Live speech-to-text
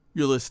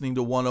You're listening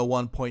to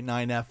 101.9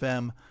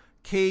 FM,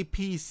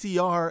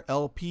 KPCR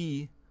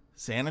LP,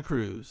 Santa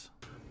Cruz.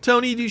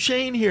 Tony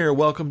Duchesne here.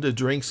 Welcome to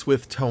Drinks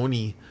with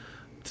Tony.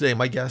 Today,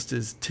 my guest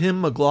is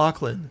Tim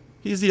McLaughlin.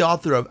 He's the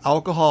author of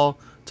Alcohol,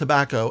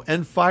 Tobacco,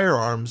 and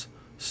Firearms,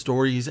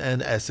 Stories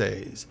and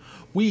Essays.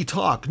 We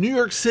talk New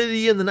York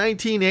City in the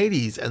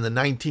 1980s and the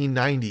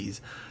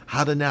 1990s,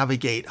 how to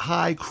navigate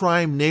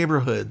high-crime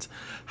neighborhoods,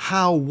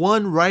 how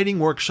one writing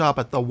workshop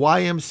at the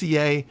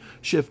YMCA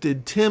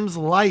shifted Tim's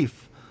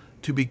life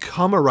to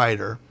become a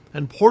writer,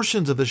 and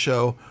portions of the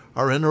show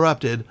are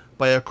interrupted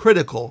by a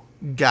critical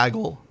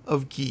gaggle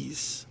of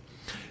geese.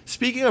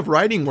 Speaking of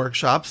writing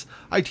workshops,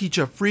 I teach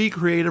a free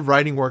creative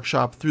writing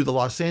workshop through the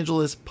Los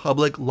Angeles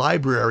Public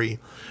Library,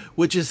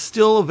 which is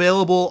still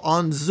available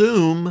on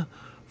Zoom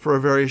for a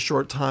very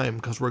short time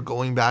because we're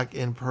going back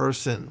in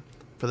person.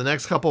 For the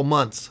next couple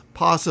months,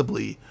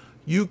 possibly,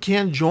 you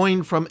can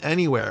join from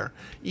anywhere.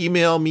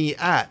 Email me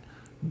at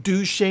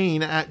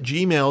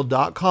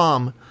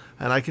duchesne@gmail.com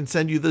and I can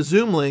send you the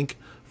Zoom link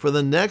for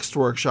the next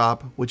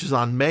workshop, which is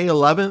on May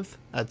 11th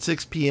at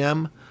 6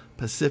 p.m.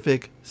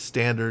 Pacific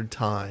Standard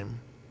Time.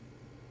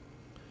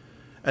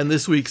 And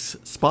this week's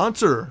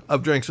sponsor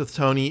of Drinks with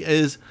Tony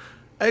is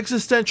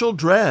Existential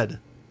Dread.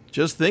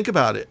 Just think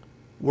about it.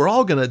 We're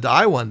all going to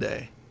die one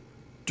day.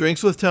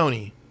 Drinks with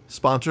Tony,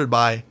 sponsored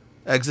by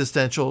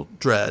Existential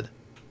Dread.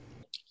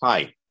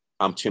 Hi,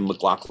 I'm Tim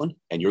McLaughlin,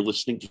 and you're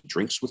listening to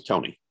Drinks with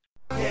Tony.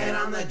 Get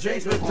on the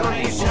Drinks with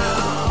Tony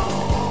show.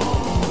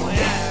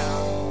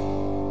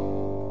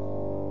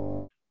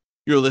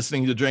 You're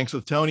listening to Drinks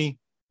with Tony.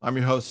 I'm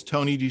your host,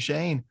 Tony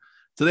Duchesne.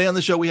 Today on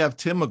the show, we have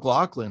Tim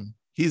McLaughlin.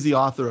 He's the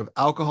author of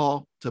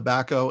Alcohol,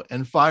 Tobacco,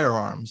 and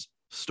Firearms,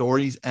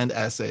 Stories and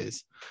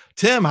Essays.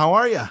 Tim, how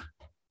are you?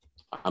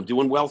 I'm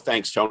doing well,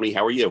 thanks, Tony.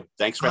 How are you?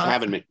 Thanks for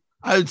having me.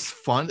 It's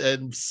fun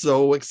and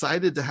so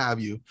excited to have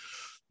you.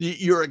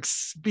 Your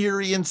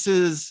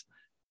experiences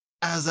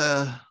as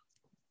a,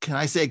 can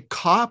I say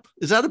cop?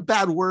 Is that a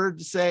bad word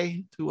to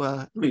say to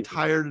a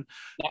retired?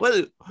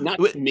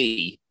 Not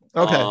me.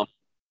 Okay.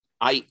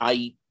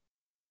 I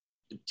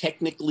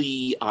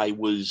technically I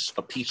was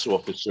a peace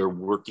officer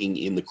working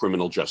in the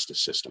criminal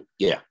justice system.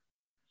 Yeah.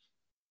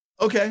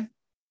 Okay.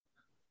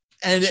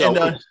 And so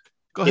go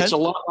ahead.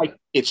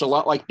 It's a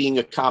lot like being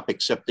a cop,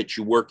 except that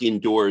you work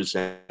indoors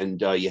and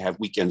you have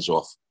weekends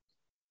off.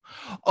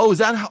 Oh, is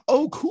that how?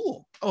 Oh,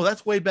 cool. Oh,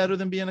 that's way better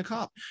than being a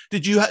cop.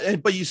 Did you?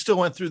 But you still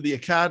went through the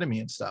academy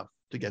and stuff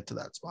to get to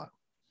that spot.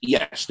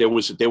 Yes, there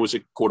was a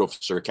court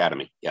officer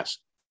academy. Yes.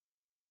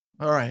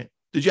 All right.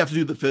 Did you have to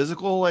do the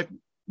physical? Like,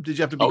 did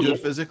you have to be good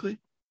physically?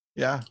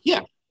 Yeah.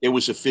 Yeah. There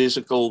was a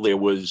physical. There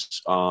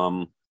was,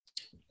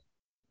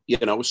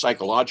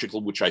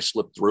 psychological, which I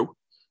slipped through.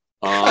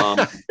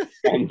 And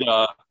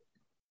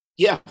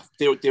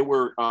there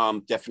were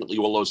definitely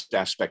all those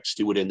aspects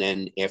to it. And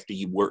then after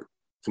you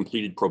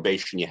completed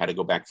probation, you had to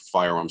go back for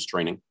firearms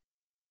training.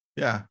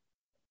 Yeah.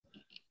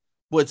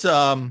 What's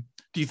do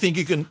you think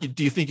you can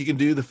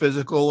do the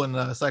physical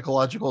and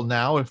psychological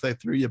now if they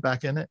threw you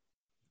back in it?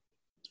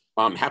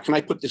 How can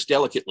I put this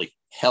delicately?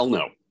 Hell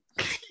no.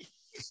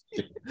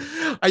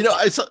 I know.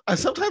 I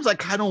sometimes I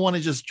kind of want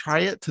to just try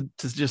it to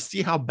just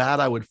see how bad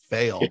I would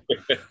fail.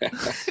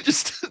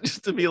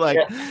 just to be like,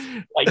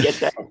 yeah, I get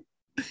that.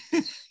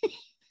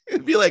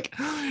 It'd be like,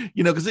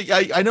 because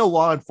I know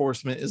law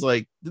enforcement is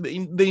like they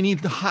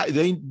need to hire.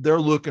 They're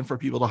looking for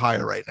people to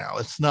hire right now.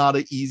 It's not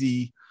an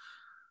easy.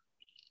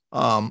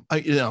 All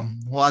of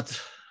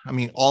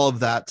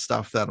that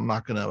stuff that I'm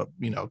not going to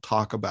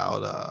talk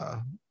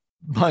about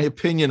my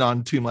opinion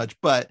on too much,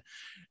 but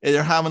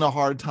they're having a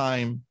hard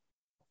time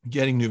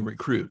getting new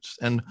recruits,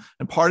 and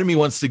part of me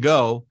wants to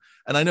go.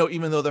 And I know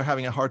even though they're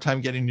having a hard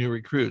time getting new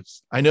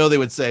recruits, I know they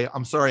would say,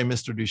 "I'm sorry,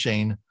 Mr.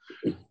 Duchesne,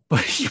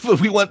 but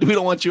we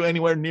don't want you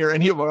anywhere near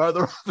any of our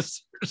other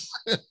officers."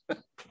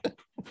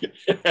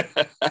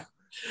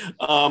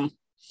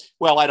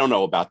 Well, I don't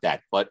know about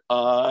that, but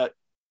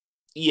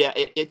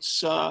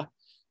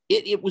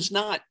it was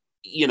not.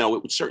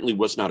 It certainly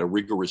was not a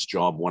rigorous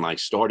job when I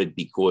started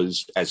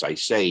because, as I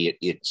say,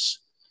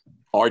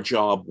 our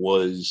job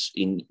was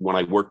when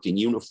I worked in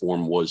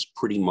uniform was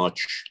pretty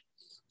much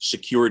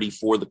security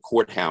for the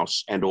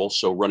courthouse and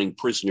also running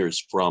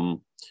prisoners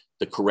from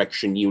the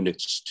correction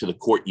units to the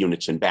court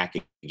units and back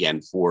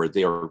again for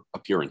their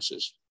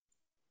appearances.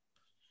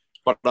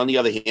 But on the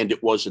other hand,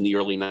 it was in the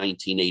early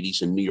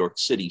 1980s in New York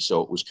City,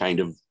 so it was kind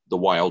of the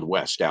Wild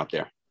West out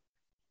there.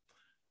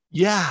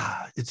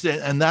 Yeah,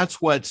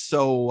 that's what's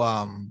so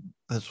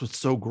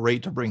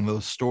great to bring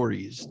those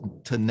stories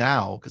to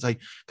now,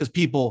 because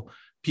people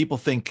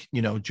think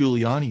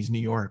Giuliani's New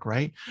York,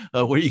 right?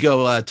 Where you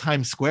go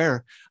Times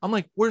Square. I'm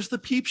like, where's the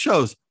peep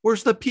shows?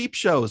 Where's the peep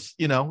shows?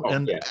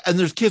 And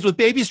there's kids with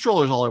baby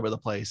strollers all over the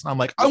place. And I'm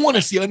like, I want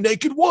to see a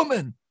naked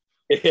woman.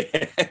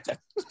 I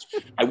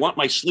want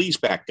my sleeves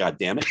back. God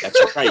damn it,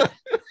 that's right.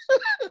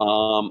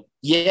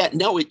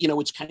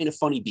 It's kind of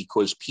funny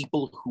because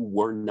people who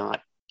were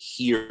not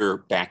here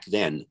back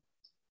then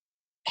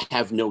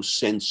have no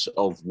sense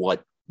of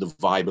what the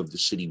vibe of the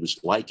city was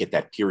like at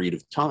that period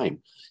of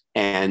time.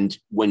 And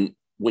when,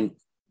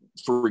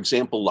 for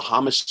example, the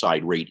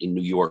homicide rate in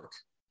New York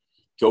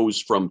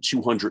goes from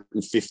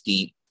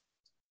 250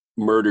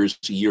 murders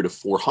a year to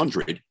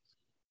 400,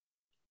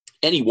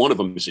 any one of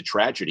them is a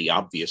tragedy,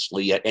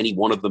 obviously. Any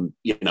one of them,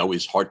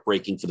 is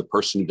heartbreaking for the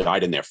person who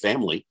died and their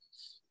family.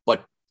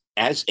 But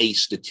as a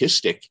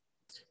statistic,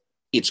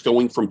 it's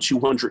going from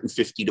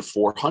 250 to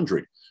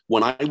 400.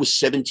 When I was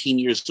 17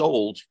 years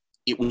old,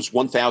 it was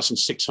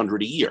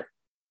 1,600 a year.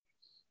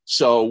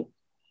 So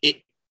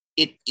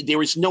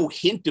there is no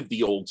hint of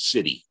the old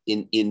city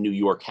in New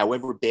York.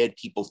 However bad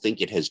people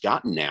think it has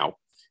gotten now,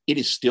 it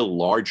is still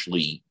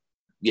largely,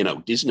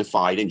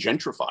 Disneyfied and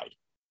gentrified.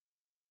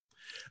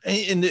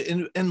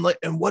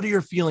 And what are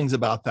your feelings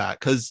about that?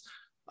 Because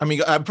I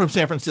mean, I'm from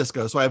San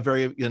Francisco, so I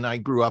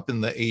grew up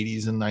in the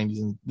 80s and 90s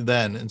and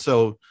then, and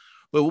so.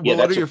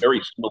 That's a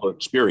very similar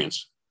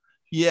experience.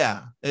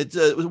 Yeah, it's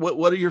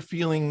what are your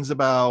feelings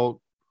about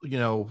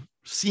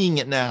seeing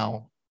it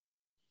now,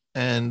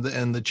 and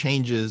the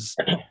changes?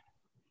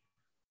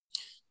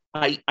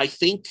 I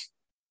think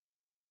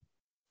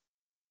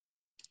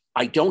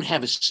I don't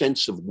have a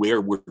sense of where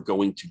we're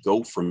going to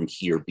go from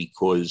here,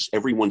 because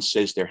everyone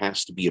says there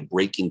has to be a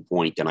breaking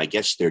point, and I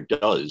guess there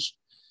does.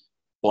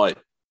 But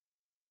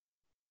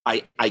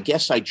I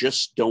guess I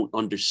just don't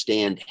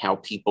understand how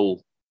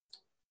people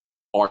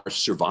are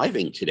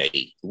surviving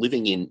today,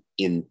 living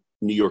in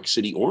New York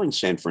City or in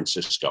San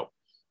Francisco,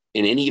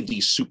 in any of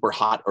these super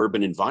hot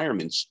urban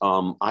environments.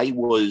 I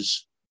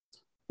was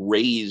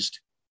raised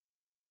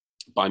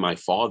by my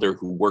father,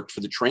 who worked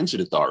for the Transit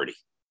Authority.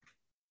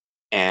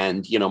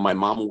 And, my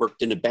mom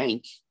worked in a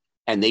bank,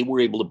 and they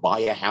were able to buy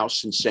a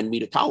house and send me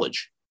to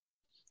college.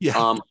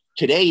 Yeah.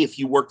 Today, if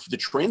you work for the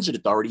Transit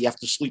Authority, you have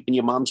to sleep in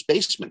your mom's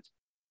basement.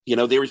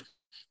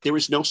 There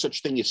is no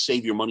such thing as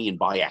save your money and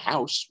buy a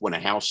house when a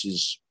house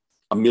is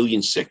 $1.6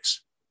 million.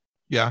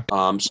 Yeah.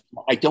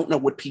 So I don't know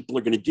what people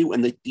are going to do.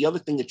 And the other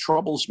thing that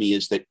troubles me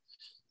is that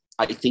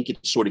I think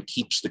it sort of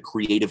keeps the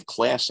creative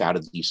class out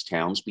of these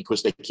towns,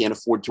 because they can't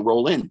afford to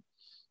roll in.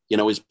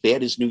 As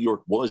bad as New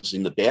York was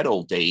in the bad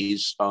old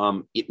days,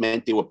 it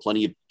meant there were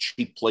plenty of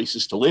cheap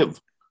places to live.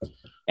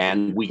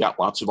 And we got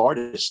lots of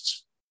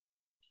artists.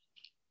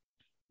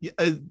 Yeah,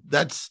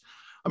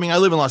 I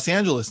live in Los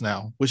Angeles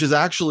now, which is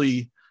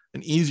actually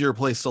an easier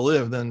place to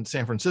live than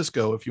San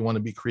Francisco if you want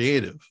to be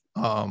creative.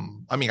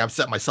 I've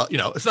set myself,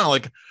 it's not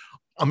like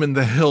I'm in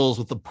the hills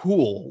with the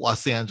pool,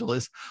 Los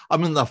Angeles.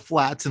 I'm in the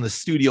flats in the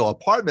studio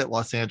apartment,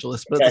 Los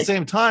Angeles. But at the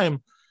same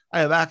time, I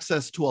have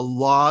access to a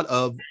lot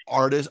of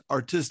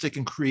artistic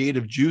and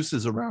creative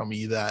juices around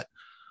me that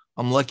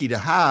I'm lucky to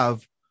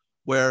have,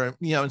 where,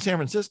 in San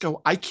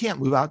Francisco, I can't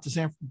move out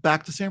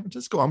back to San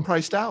Francisco. I'm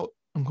priced out.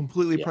 I'm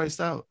completely priced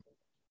out.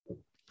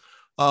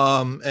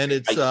 And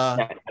it's,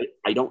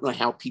 I don't know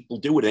how people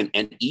do it.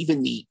 And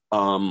even the,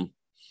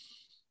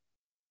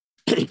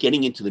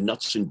 getting into the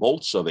nuts and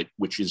bolts of it,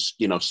 which is,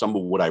 some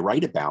of what I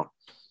write about,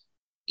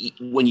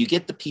 when you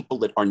get the people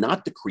that are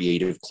not the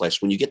creative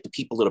class, when you get the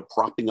people that are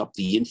propping up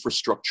the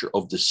infrastructure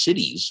of the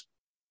cities,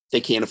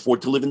 they can't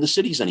afford to live in the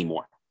cities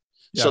anymore.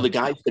 Yeah. So the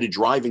guys that are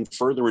driving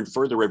further and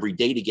further every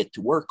day to get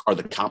to work are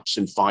the cops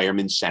and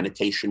firemen,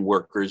 sanitation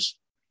workers.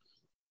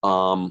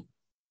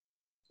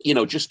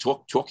 Just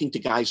talking to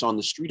guys on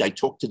the street. I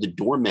talk to the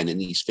doormen in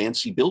these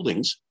fancy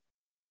buildings.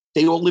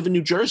 They all live in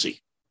New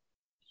Jersey.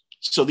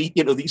 So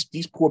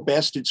these poor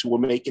bastards who are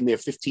making their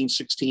 $15,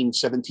 $16,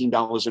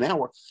 $17 an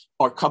hour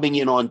are coming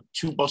in on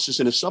 2 buses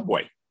and a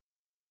subway.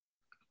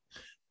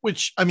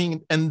 Which,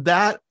 and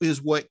that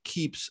is what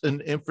keeps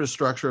an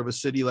infrastructure of a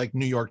city like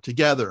New York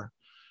together.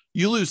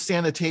 You lose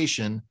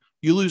sanitation,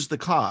 you lose the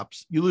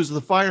cops, you lose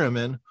the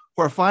firemen,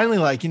 who are finally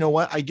like, you know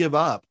what, I give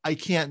up. I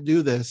can't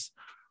do this.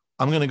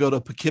 I'm going to go to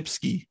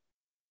Poughkeepsie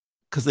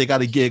because they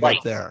got a gig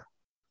up there.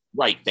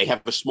 Right. They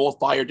have a small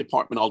fire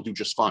department. I'll do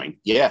just fine.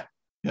 Yeah.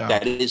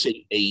 That is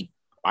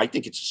I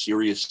think it's a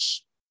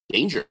serious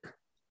danger.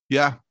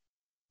 Yeah.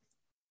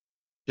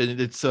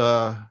 It's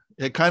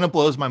it kind of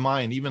blows my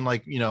mind. Even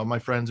like, my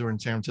friends who are in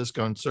San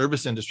Francisco and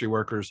service industry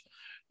workers,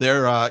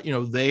 they're,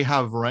 they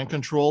have rent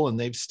control and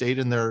they've stayed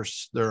in their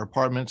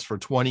apartments for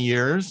 20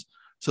 years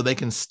so they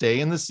can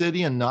stay in the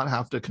city and not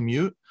have to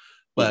commute.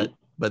 But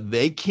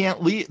they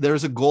can't leave.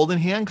 There's a golden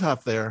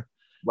handcuff there.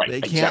 Right.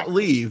 They can't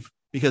leave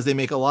because they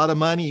make a lot of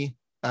money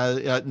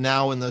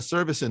now in the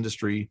service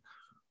industry,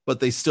 but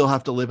they still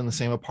have to live in the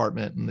same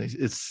apartment. And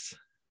it's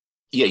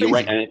crazy. You're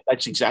right. And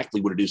that's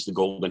exactly what it is, the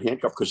golden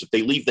handcuff, because if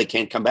they leave, they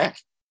can't come back.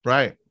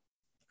 Right.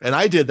 And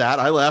I did that.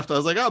 I left. I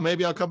was like, oh,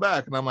 maybe I'll come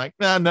back. And I'm like,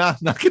 nah,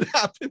 not going to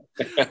happen.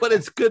 But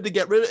it's good to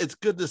get rid of it. It's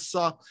good to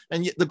saw.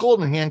 And the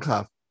golden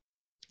handcuff,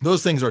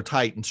 those things are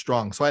tight and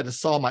strong. So I had to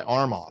saw my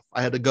arm off.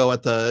 I had to go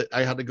at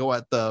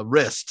the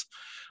wrist.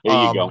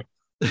 There you go.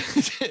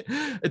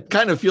 It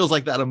kind of feels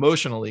like that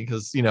emotionally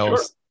because, sure.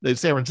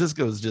 San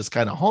Francisco is just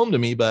kind of home to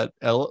me, but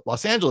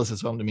Los Angeles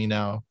is home to me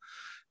now.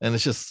 And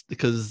it's just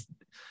because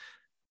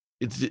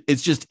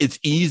it's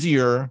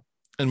easier.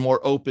 and more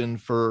open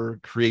for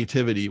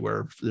creativity,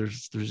 where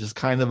there's just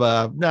kind of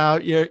a, no,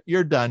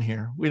 you're done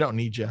here. We don't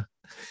need you.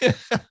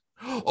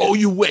 Oh,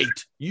 you wait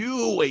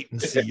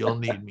and see. You'll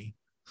need me.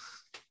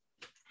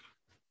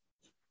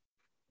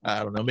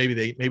 I don't know. Maybe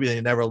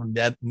they never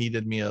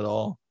needed me at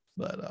all,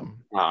 but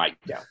I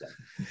doubt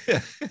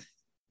that.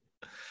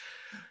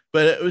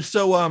 But it was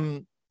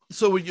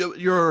so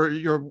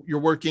you're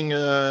working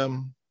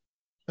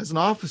as an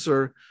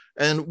officer,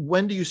 and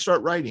when do you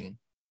start writing?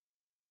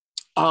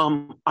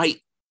 I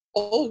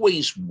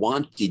always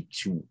wanted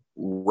to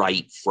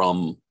write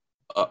from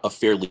a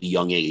fairly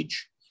young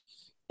age,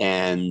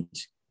 and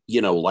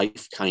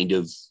life kind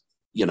of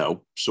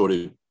sort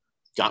of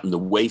got in the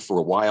way for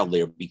a while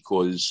there,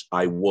 because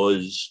I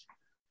was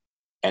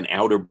an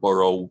outer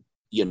borough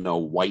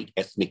white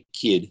ethnic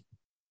kid.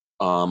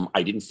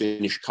 I didn't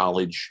finish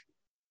college.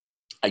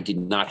 I did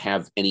not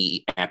have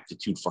any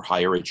aptitude for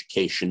higher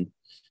education.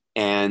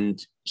 And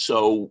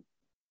so,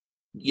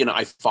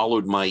 I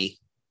followed my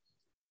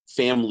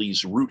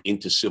family's route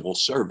into civil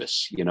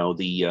service.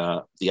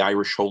 The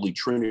Irish Holy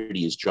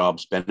Trinity is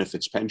jobs,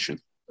 benefits, pension.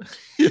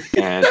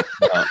 And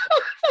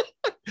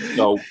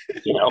so,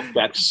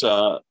 that's,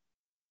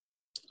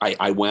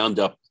 I wound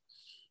up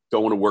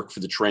going to work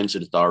for the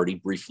Transit Authority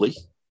briefly,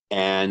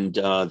 and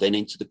then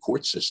into the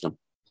court system.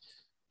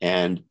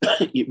 And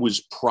I was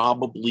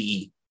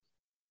probably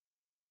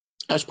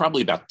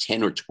about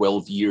 10 or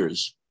 12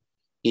 years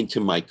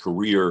into my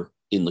career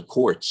in the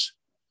courts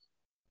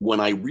when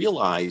I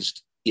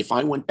realized if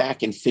I went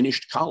back and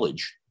finished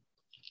college,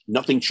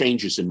 nothing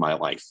changes in my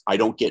life. I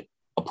don't get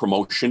a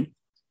promotion.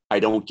 I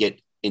don't get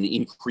an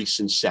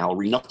increase in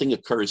salary. Nothing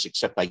occurs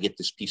except I get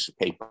this piece of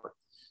paper.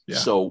 Yeah.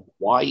 So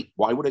why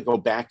would I go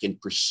back and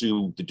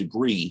pursue the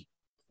degree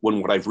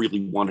when what I've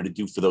really wanted to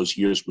do for those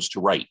years was to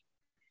write?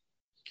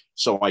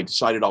 So I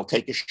decided I'll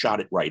take a shot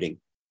at writing.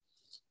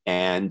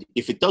 And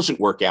if it doesn't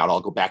work out, I'll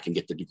go back and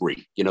get the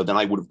degree. Then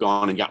I would have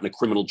gone and gotten a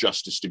criminal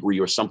justice degree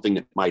or something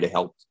that might have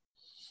helped.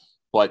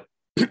 But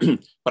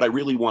I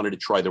really wanted to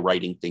try the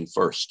writing thing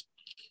first.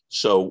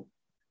 So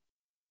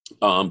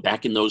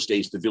back in those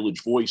days, the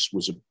Village Voice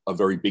was a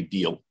very big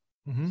deal.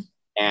 Mm-hmm.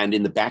 And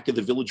in the back of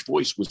the Village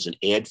Voice was an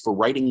ad for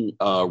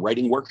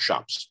writing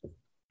workshops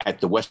at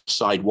the West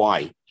Side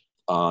Y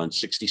on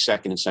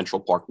 62nd and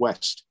Central Park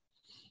West.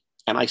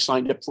 And I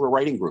signed up for a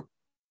writing group.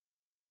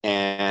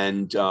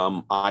 And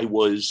I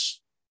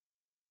was,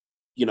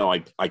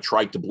 I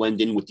tried to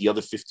blend in with the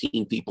other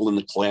 15 people in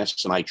the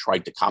class, and I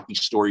tried to copy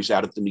stories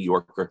out of the New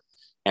Yorker.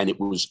 And it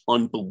was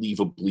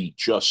unbelievably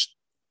just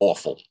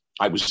awful.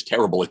 I was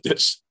terrible at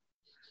this.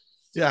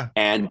 Yeah.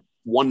 And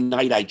one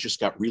night I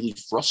just got really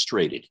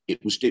frustrated. It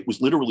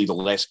was literally the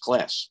last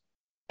class.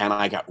 And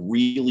I got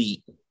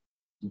really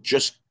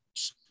just,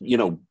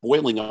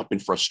 boiling up in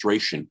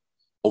frustration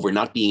over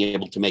not being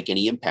able to make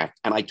any impact.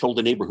 And I told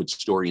a neighborhood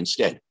story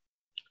instead.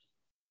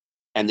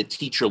 And the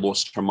teacher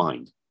lost her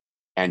mind.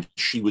 And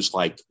she was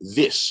like,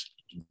 this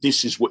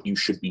is what you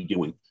should be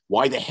doing.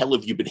 Why the hell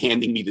have you been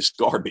handing me this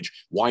garbage?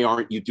 Why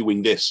aren't you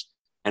doing this?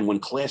 And when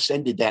class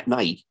ended that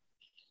night,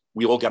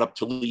 we all got up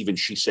to leave. And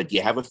she said, do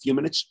you have a few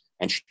minutes?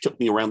 And she took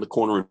me around the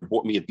corner and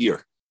bought me a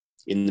beer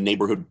in the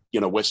neighborhood,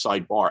 West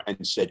Side bar,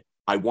 and said,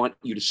 I want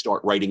you to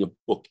start writing a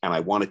book, and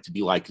I want it to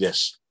be like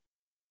this.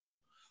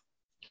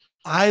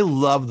 I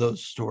love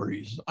those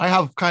stories. I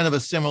have kind of a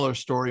similar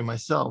story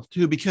myself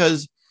too,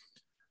 because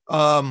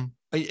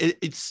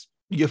it's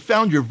you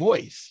found your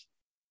voice.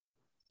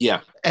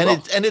 Yeah.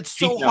 And it's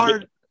so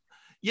hard.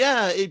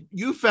 Yeah,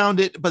 you found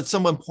it, but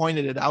someone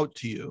pointed it out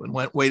to you and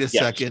went, wait a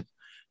second,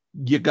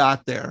 you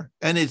got there.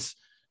 And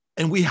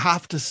we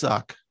have to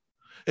suck.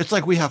 It's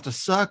like we have to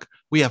suck,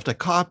 we have to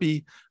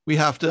copy, we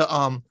have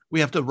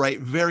to write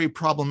very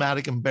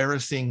problematic,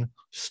 embarrassing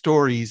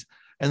stories.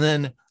 And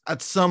then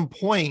at some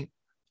point,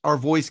 our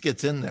voice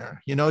gets in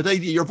there.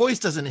 Your voice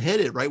doesn't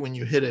hit it right when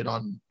you hit it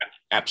on.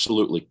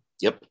 Absolutely.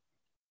 Yep.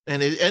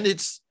 And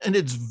it's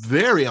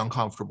very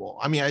uncomfortable.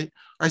 I mean,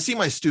 I see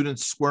my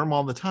students squirm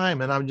all the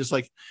time, and I'm just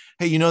like,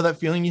 hey, that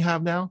feeling you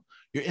have now?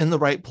 You're in the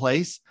right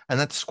place, and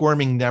that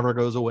squirming never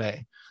goes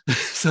away.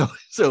 so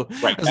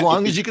right. As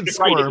long as you can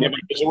squirm, right, it never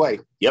goes away.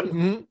 Yep.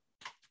 Mm-hmm.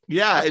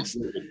 Yeah,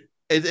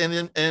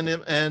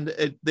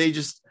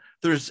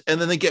 and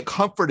then they get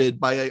comforted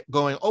by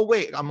going, oh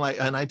wait,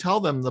 and I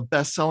tell them the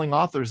best-selling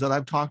authors that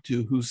I've talked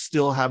to who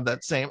still have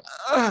that same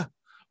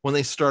when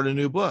they start a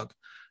new book.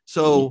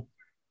 So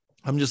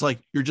I'm just like,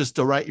 you're just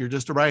a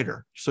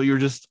writer. So you're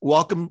just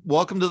welcome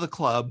to the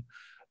club.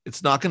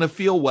 It's not going to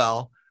feel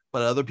well,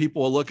 but other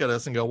people will look at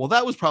us and go, well,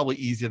 that was probably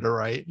easy to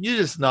write. You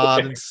just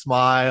nod and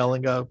smile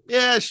and go,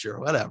 yeah, sure,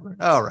 whatever.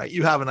 All right,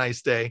 you have a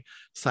nice day.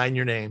 Sign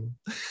your name.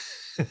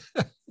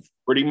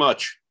 Pretty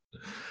much.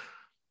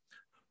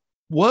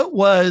 What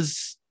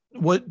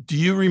do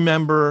you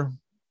remember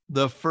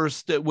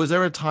was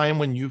there a time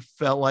when you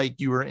felt like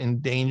you were in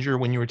danger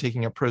when you were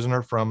taking a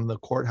prisoner from the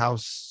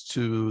courthouse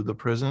to the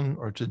prison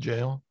or to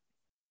jail?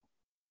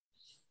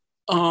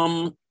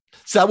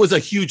 So that was a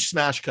huge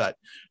smash cut.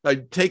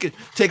 Take a.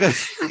 We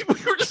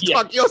were just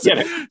talking.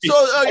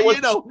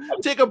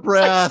 Take a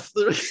breath.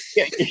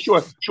 Yeah,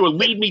 sure.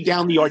 Lead me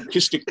down the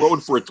artistic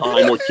road for a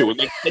time or two,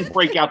 and then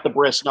break out the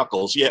brass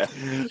knuckles. Yeah.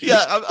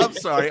 I'm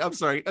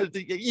sorry.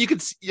 You can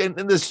see, and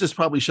this just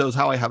probably shows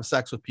how I have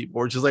sex with people.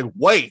 We're just like,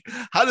 wait,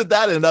 how did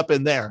that end up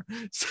in there?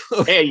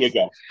 So there you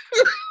go.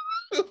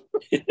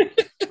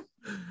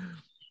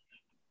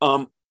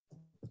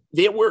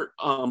 There were,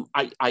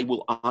 I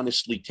will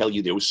honestly tell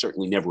you, there was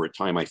certainly never a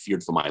time I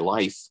feared for my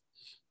life,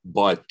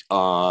 but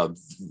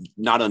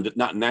not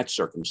in that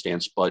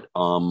circumstance. But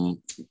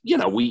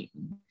there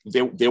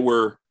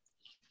were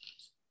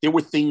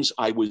things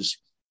I was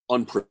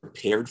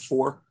unprepared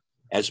for,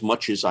 as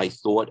much as I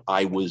thought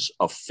I was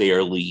a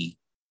fairly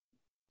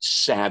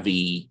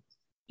savvy,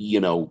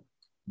 young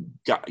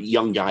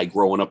guy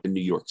growing up in New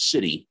York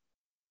City,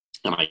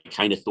 and I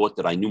kind of thought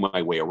that I knew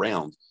my way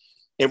around.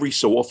 Every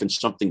so often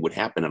something would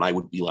happen and I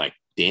would be like,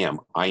 damn,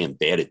 I am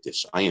bad at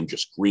this. I am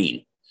just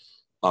green.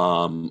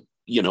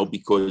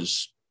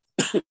 Because,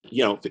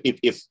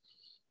 if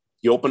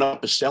you open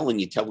up a cell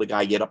and you tell the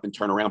guy, get up and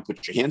turn around,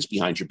 put your hands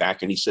behind your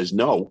back, and he says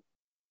no,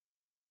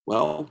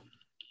 well,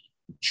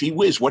 gee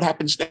whiz, what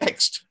happens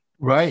next?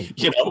 Right.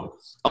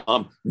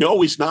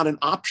 No is not an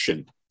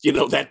option.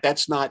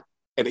 That's not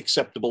an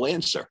acceptable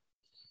answer.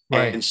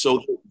 Right. And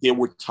so there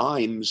were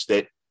times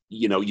that,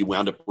 you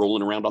wound up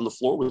rolling around on the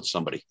floor with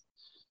somebody.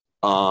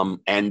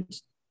 And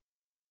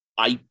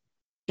I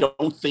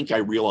don't think I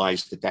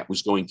realized that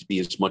was going to be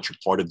as much a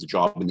part of the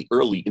job in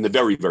the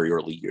very, very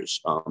early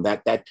years.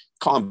 That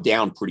calmed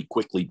down pretty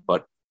quickly,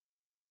 but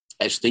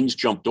as things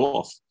jumped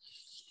off,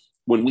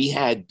 when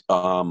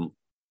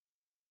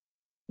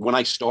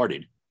I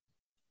started,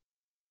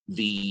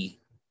 the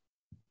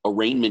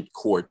arraignment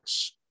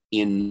courts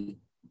in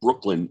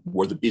Brooklyn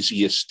were the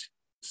busiest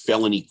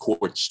felony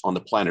courts on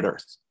the planet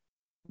Earth.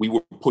 We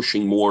were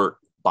pushing more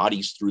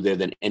bodies through there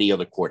than any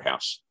other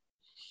courthouse.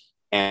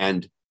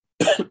 And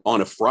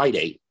on a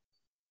Friday,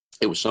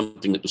 it was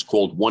something that was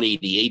called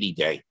 180-80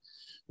 day,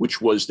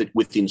 which was that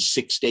within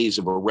 6 days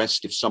of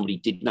arrest, if somebody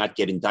did not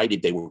get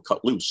indicted, they were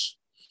cut loose.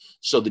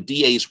 So the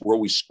DAs were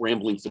always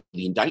scrambling for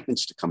the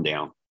indictments to come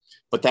down.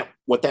 But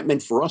what that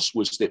meant for us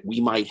was that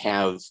we might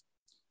have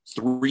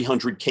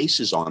 300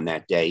 cases on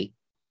that day,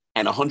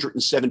 and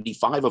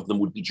 175 of them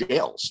would be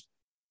jails.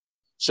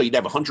 So you'd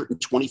have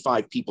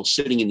 125 people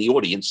sitting in the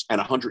audience and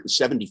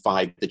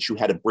 175 that you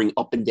had to bring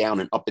up and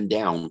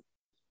down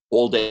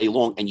all day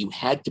long. And you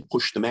had to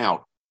push them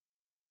out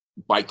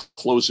by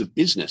close of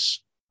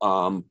business,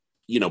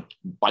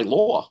 by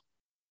law.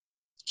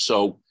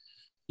 So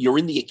you're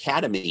in the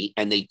academy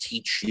and they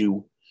teach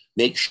you,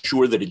 make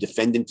sure that a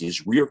defendant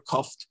is rear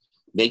cuffed,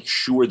 make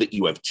sure that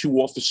you have 2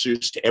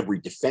 officers to every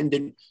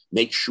defendant,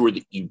 make sure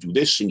that you do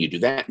this and you do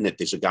that, and that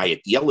there's a guy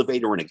at the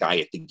elevator and a guy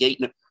at the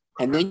gate.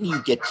 And then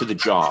you get to the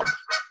job.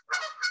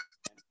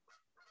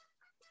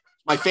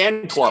 My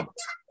fan club.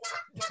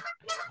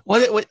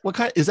 What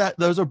kind is that?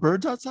 Those are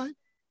birds outside?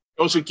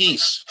 Those are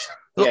geese.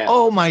 Yeah.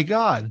 Oh my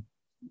God.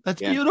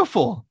 That's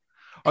beautiful.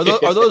 Are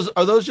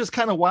those just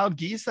kind of wild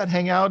geese that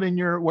hang out in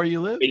where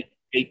you live?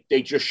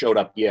 They just showed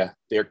up. Yeah.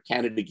 They're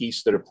Canada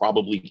geese that are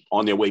probably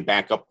on their way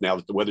back up now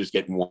that the weather's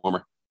getting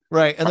warmer.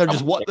 Right. And they're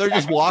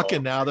just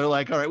walking now. They're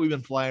like, all right, we've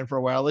been flying for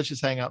a while. Let's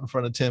just hang out in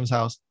front of Tim's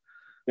house.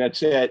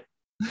 That's it.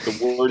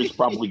 The word has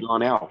probably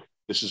gone out.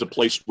 This is a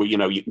place where,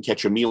 you can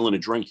catch a meal and a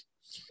drink.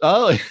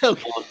 Oh,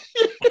 okay.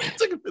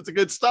 It's a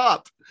good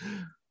stop.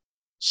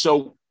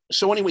 So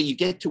anyway, you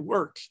get to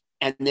work,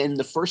 and then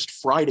the first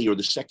Friday or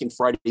the second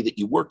Friday that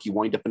you work, you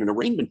wind up in an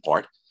arraignment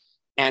part.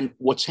 And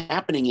what's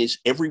happening is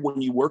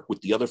everyone you work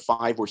with, the other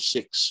 5 or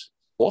 6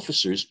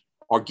 officers,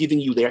 are giving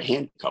you their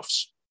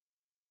handcuffs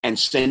and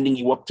sending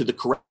you up to the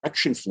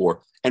correction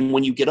floor. And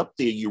when you get up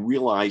there, you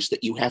realize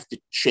that you have to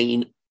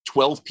chain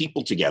 12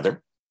 people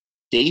together,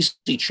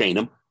 daisy chain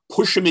them,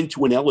 push them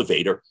into an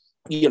elevator,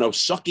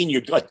 suck in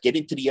your gut, get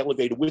into the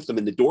elevator with them,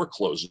 and the door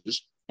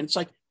closes. And it's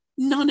like,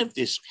 none of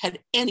this had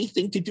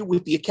anything to do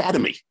with the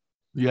academy.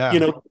 Yeah.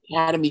 The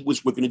academy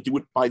we're going to do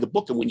it by the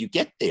book. And when you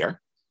get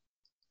there,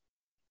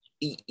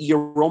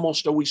 you're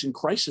almost always in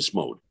crisis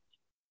mode.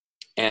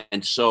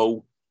 And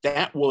so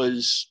that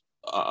was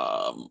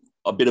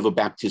a bit of a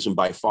baptism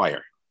by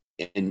fire.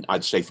 And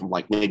I'd say from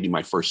like maybe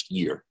my first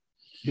year.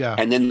 Yeah.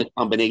 And then the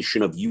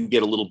combination of you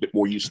get a little bit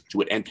more used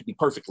to it. And to be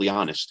perfectly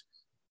honest,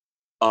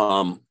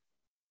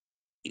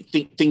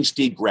 things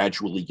did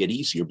gradually get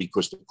easier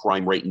because the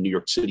crime rate in New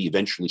York City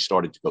eventually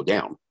started to go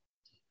down,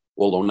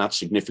 although not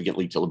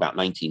significantly till about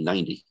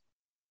 1990.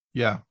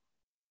 Yeah.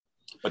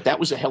 But that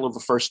was a hell of a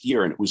first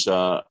year. And it was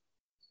a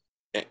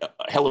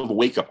hell of a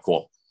wake-up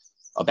call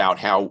about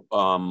how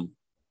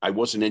I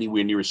wasn't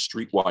anywhere near as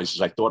streetwise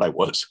as I thought I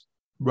was.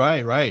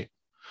 Right.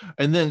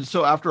 And then,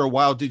 so after a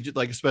while, did you,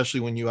 like,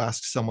 especially when you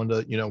ask someone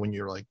to, when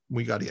you're like,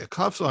 we got to get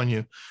cuffs on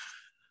you,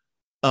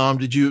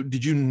 Did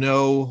you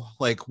know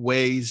like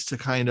ways to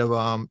kind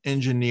of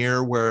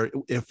engineer where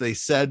if they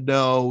said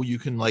no, you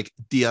can like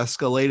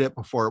de-escalate it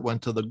before it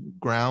went to the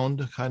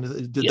ground? Kind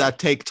of, did Yeah. that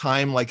take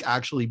time, like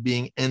actually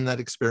being in that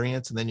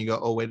experience, and then you go,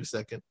 oh, wait a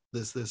second,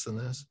 this, and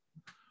this?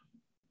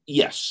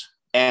 Yes.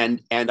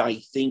 And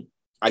I think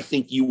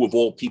you of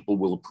all people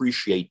will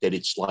appreciate that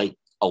it's like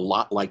a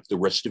lot like the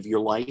rest of your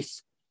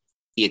life.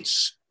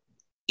 It's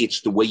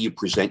the way you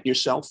present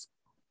yourself,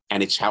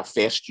 and it's how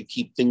fast you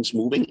keep things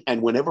moving.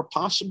 And whenever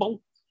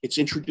possible, it's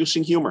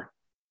introducing humor.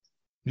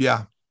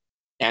 Yeah.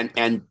 And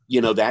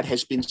that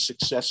has been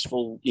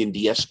successful in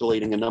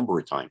de-escalating a number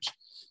of times.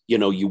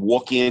 You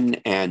walk in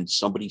and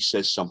somebody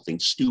says something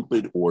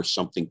stupid or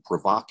something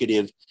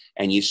provocative,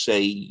 and you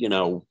say,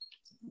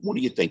 what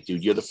do you think,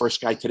 dude? You're the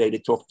first guy today to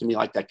talk to me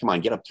like that. Come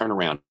on, get up, turn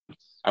around.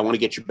 I want to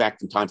get you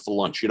back in time for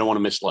lunch. You don't want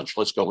to miss lunch.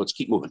 Let's go. Let's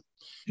keep moving.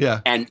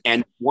 Yeah.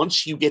 And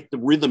once you get the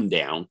rhythm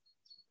down,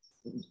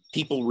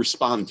 people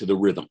respond to the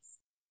rhythm.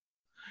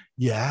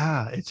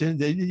 Yeah,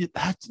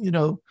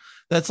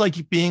 that's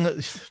like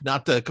being,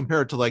 not to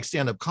compare it to like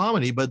stand-up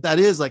comedy, but that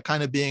is like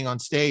kind of being on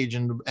stage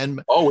and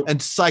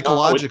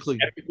psychologically.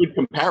 That's a good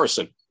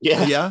comparison.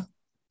 Yeah. Yeah.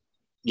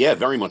 Yeah,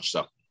 very much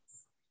so.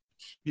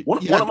 One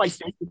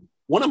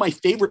of my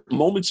favorite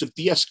moments of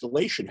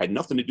de-escalation had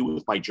nothing to do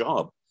with my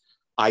job.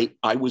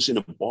 I was in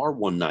a bar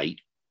one night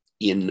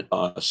in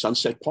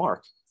Sunset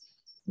Park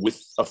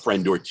with a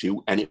friend or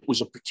two, and it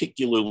was a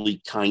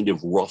particularly kind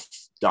of rough,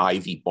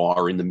 divey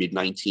bar in the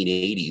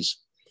mid-1980s.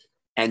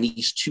 And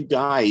these two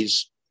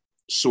guys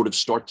sort of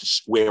start to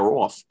square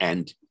off,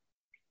 and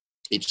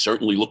it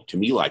certainly looked to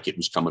me like it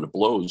was coming to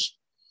blows.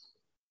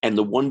 And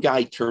the one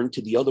guy turned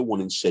to the other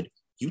one and said,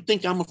 "You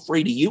think I'm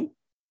afraid of you?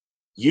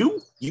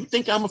 You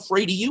think I'm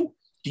afraid of you?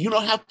 Do you know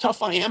how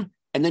tough I am?"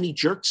 And then he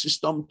jerks his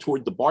thumb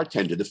toward the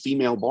bartender, the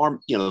female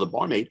the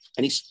barmaid,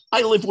 and he's,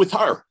 "I live with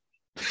her."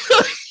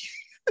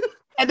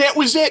 And that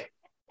was it.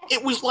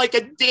 It was like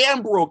a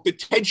dam broke. The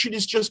tension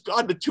is just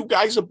gone. The two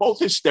guys are both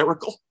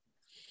hysterical.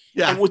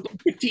 Yeah. And within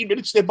 15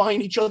 minutes, they're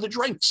buying each other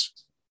drinks.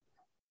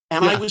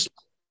 And Yeah.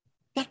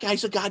 that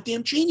guy's a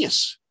goddamn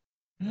genius.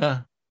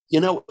 Yeah.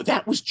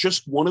 That was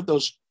just one of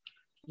those,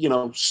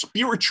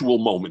 spiritual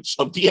moments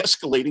of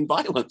de-escalating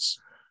violence.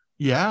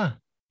 Yeah.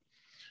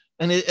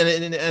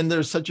 And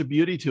there's such a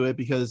beauty to it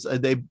because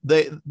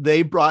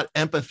they brought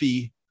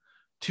empathy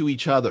to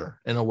each other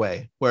in a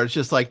way where it's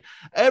just like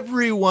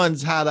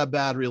everyone's had a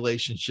bad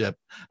relationship.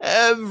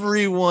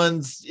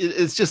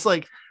 It's just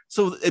like,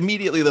 so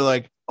immediately they're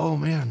like, oh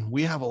man,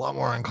 we have a lot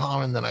more in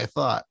common than I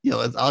thought.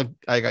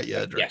 I got you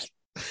a drink. Yes.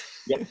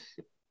 Yep.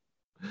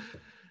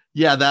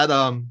 Yeah. That,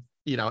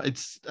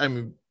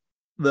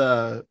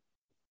 the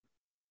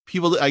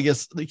people, I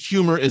guess the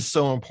humor is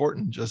so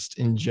important just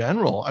in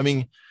general. I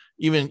mean,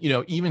 even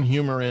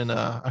humor in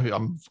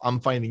I'm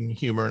finding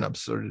humor and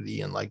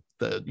absurdity and like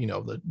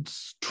the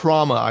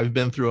trauma I've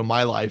been through in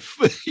my life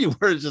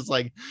where it's just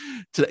like,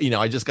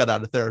 I just got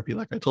out of therapy,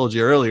 like I told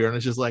you earlier, and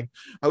it's just like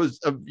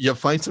you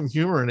find some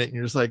humor in it and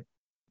you're just like,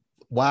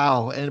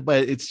 wow.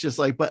 But it's just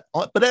like, but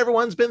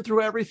everyone's been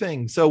through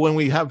everything, so when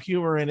we have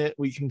humor in it,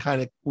 we can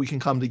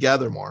come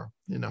together more.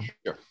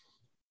 Sure.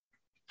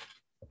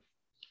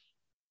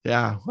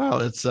 Yeah. Well,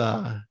 it's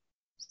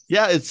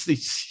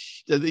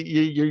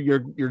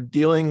you're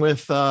dealing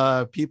with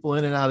people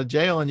in and out of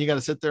jail, and you got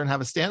to sit there and have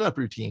a stand-up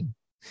routine.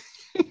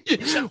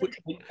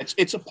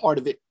 It's a part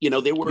of it.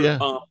 There were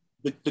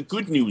the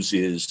good news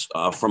is,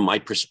 from my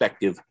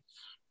perspective,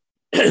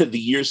 the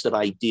years that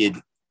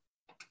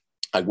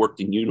I worked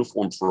in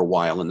uniform for a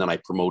while, and then I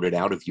promoted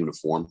out of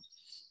uniform,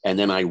 and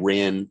then I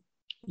ran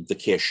the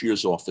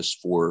cashier's office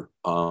for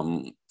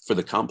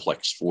the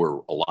complex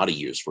for a lot of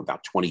years, for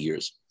about 20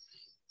 years.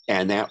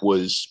 And that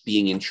was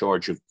being in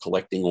charge of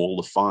collecting all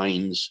the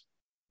fines,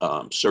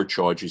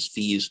 surcharges,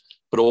 fees,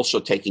 but also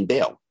taking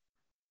bail.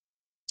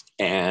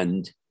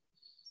 And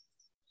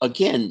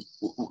again,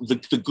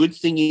 the good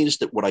thing is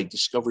that what I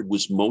discovered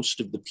was most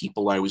of the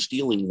people I was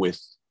dealing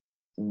with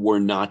were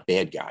not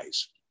bad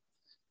guys.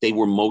 They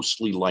were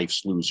mostly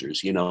life's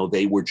losers.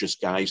 They were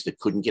just guys that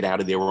couldn't get out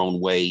of their own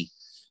way.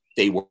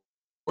 They were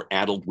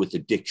addled with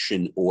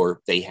addiction,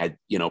 or they had,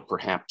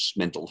 perhaps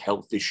mental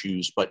health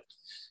issues, but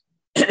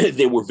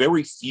there were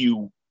very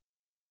few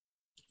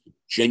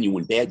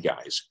genuine bad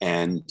guys.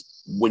 And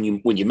when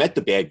you met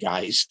the bad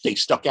guys, they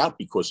stuck out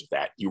because of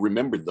that. You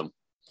remembered them.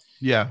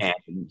 Yeah.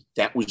 And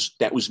that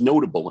was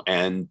notable.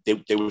 And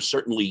there was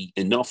certainly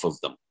enough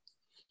of them,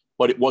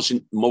 but it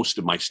wasn't most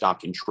of my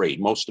stock in trade.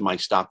 Most of my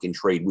stock in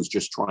trade was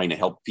just trying to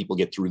help people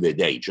get through their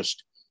day.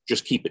 Just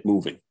keep it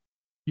moving.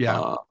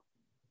 Yeah.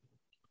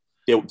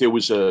 There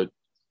was a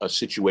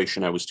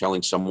situation I was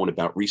telling someone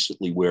about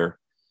recently where,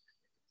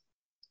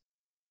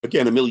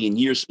 again, a million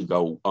years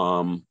ago,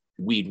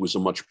 weed was a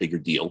much bigger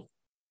deal,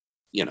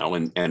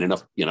 and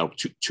enough,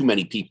 too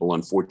many people,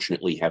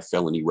 unfortunately, have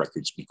felony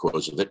records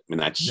because of it. I mean,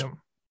 that's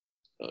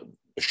a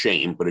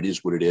shame, but it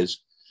is what it is.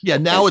 Yeah.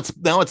 Now it's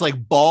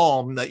like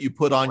balm that you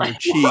put on your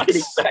cheeks. Right,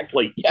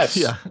 exactly. Yes.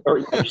 Yeah.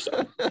 Very much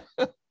so.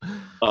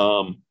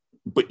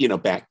 But,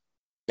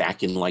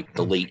 back in like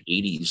the late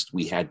 80s,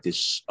 we had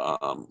this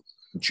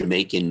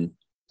Jamaican,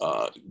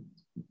 I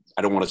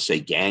don't want to say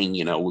gang,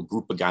 you know, a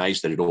group of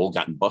guys that had all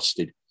gotten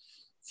busted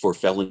for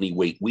felony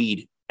weight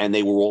weed. And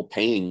they were all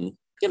paying,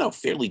 you know,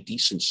 fairly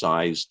decent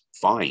sized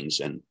fines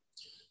and,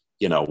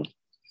 you know,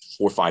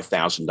 $4,000 or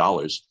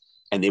 $5,000.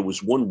 And there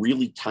was one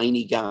really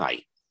tiny guy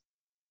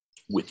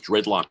with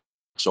dreadlocks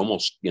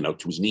almost, you know,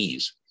 to his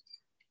knees.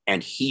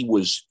 And he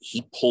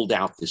pulled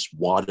out this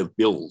wad of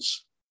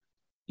bills,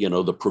 you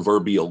know, the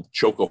proverbial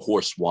choke a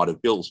horse wad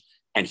of bills.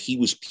 And he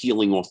was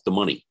peeling off the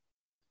money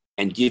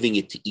and giving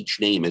it to each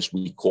name as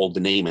we called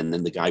the name. And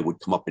then the guy would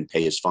come up and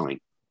pay his fine.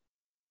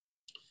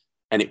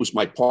 And it was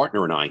my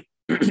partner and I,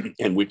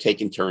 and we're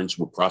taking turns,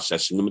 we're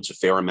processing them. It's a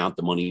fair amount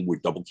of money. We're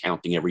double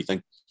counting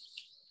everything.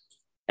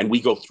 And we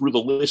go through the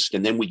list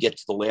and then we get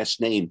to the last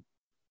name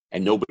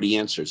and nobody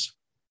answers.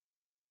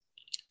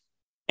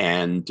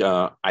 And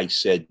I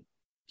said,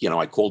 you know,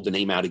 I called the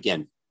name out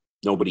again.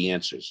 Nobody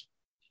answers.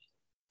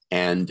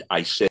 And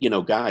I said, you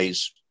know,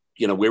 guys,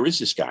 you know, where is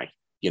this guy?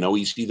 You know,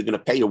 he's either going to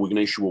pay or we're going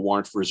to issue a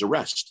warrant for his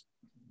arrest.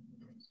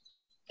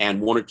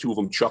 And one or two of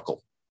them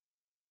chuckle.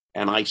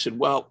 And I said,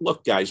 well,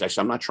 look, guys, I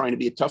said, I'm not trying to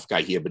be a tough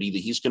guy here, but either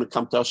he's going to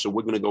come to us or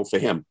we're going to go for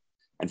him.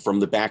 And from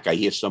the back, I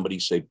hear somebody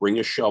say, bring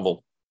a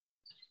shovel.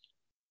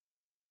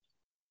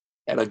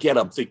 And again,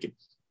 I'm thinking,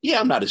 yeah,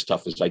 I'm not as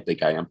tough as I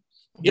think I am.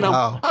 You know,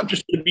 wow. I'm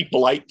just going to be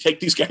polite,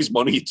 take these guys'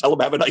 money, tell them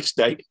have a nice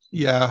day.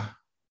 Yeah.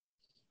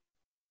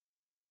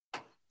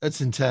 That's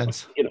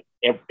intense. You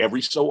know,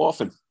 every so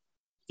often,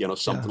 you know,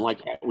 something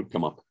like that would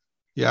come up.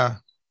 Yeah.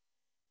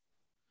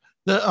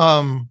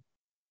 And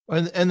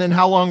then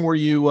how long were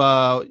you,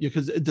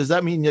 because does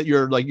that mean that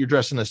you're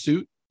dressed in a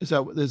suit? Is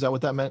that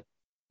what that meant?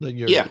 That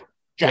yeah.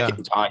 Jacket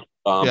and tie.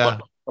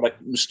 But I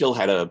still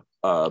had a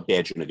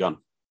badge and a gun.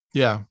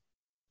 Yeah.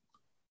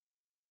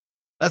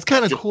 That's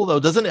kind of cool though.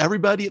 Doesn't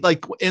everybody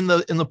like in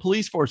the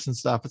police force and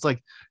stuff? It's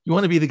like, you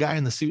want to be the guy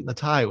in the suit and the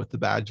tie with the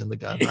badge and the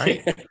gun,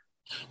 right?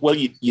 Well,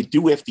 you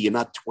do after you're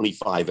not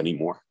 25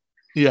 anymore.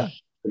 Yeah.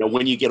 You know,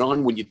 when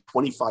you're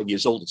 25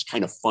 years old, it's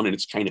kind of fun and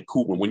it's kind of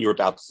cool. And when you're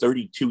about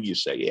 32, you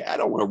say, yeah, I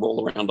don't want to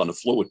roll around on the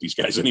floor with these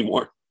guys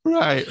anymore.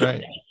 Right.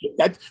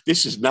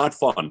 This is not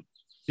fun.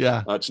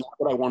 Yeah. It's not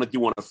what I want to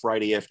do on a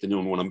Friday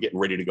afternoon when I'm getting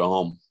ready to go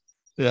home.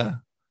 Yeah.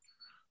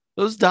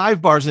 Those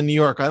dive bars in New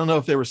York, I don't know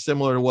if they were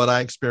similar to what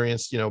I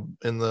experienced, you know,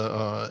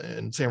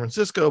 in San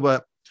Francisco,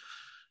 but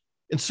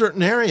in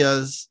certain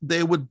areas,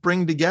 they would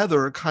bring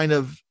together kind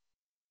of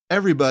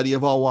everybody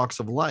of all walks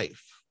of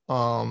life.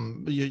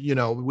 You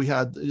know,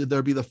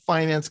 there'd be the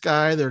finance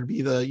guy, there'd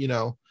be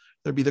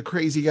the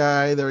crazy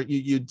guy there.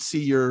 You'd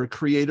see your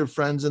creative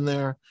friends in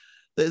there.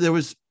 There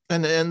was,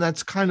 and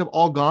that's kind of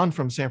all gone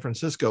from San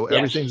Francisco. Yes.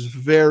 Everything's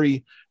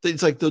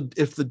it's like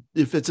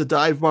if it's a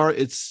dive bar,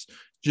 it's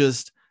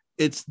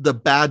the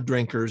bad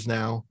drinkers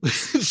now.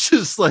 It's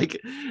just like,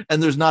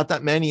 and there's not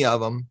that many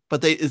of them,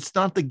 but it's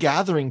not the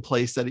gathering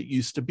place that it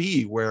used to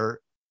be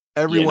where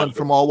everyone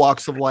from all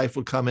walks of life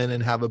would come in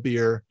and have a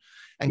beer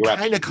and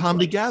kind of come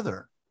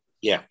together.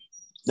 Yeah.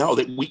 No,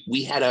 that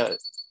we had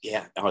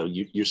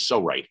you're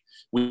so right.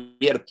 We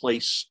had a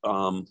place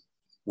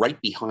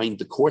right behind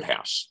the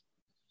courthouse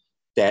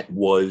that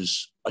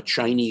was a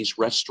Chinese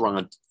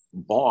restaurant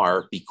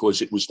bar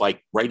because it was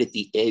like right at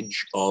the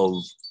edge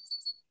of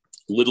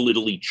Little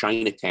Italy,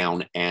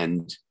 Chinatown,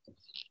 and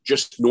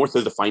just north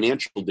of the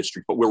financial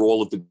district, but where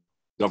all of the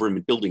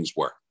government buildings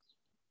were.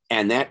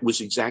 And that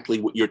was exactly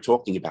what you're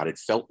talking about. It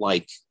felt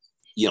like,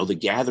 you know, the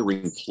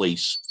gathering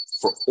place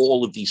for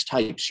all of these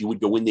types. You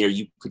would go in there,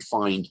 you could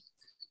find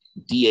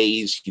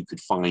DAs, you could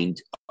find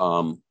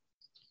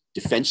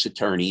defense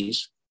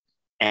attorneys,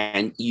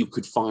 and you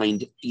could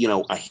find, you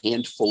know, a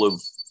handful of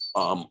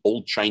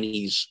old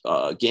Chinese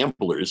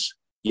gamblers,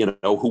 you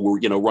know, who were,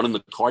 you know, running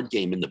the card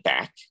game in the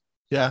back.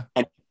 Yeah.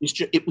 And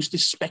it was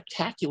this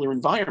spectacular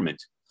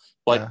environment.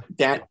 But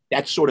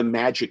that sort of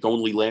magic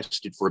only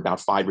lasted for about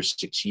 5 or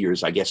 6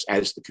 years, I guess,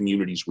 as the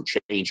communities were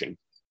changing.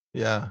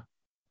 Yeah.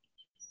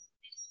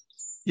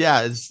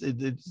 Yeah,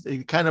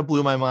 it kind of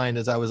blew my mind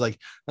as I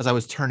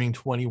was turning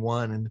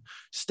 21 and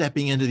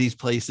stepping into these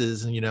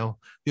places, and you know,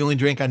 the only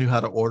drink I knew how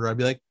to order, I'd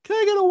be like, "Can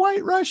I get a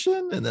White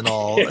Russian?" And then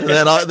all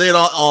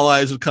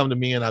eyes would come to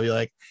me, and I'd be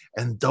like,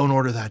 "And don't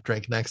order that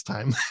drink next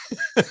time."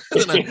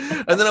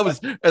 and then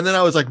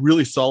I was like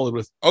really solid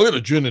with, "I'll get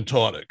a gin and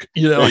tonic."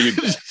 You know,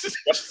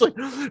 just like,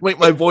 wait,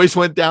 my voice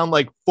went down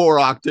like 4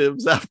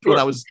 octaves after when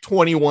I was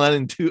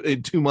 21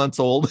 and 2 months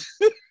old.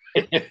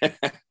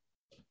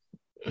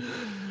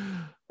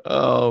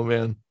 Oh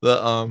man, the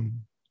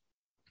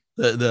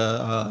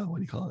what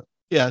do you call it?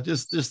 Yeah,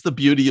 just the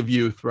beauty of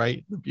youth,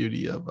 right? The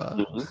beauty of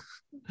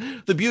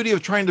the beauty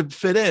of trying to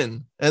fit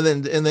in, and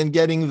then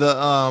getting the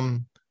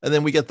and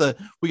then we get the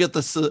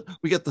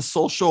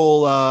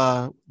social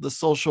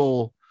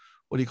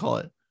what do you call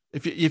it?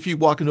 If you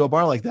walk into a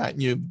bar like that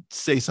and you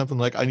say something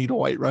like, "I need a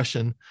White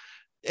Russian,"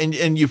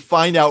 and you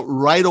find out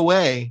right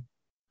away,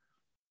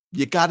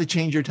 you got to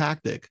change your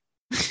tactic.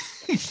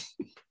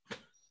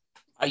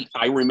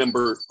 I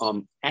remember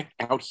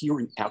out here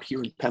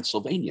in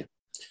Pennsylvania,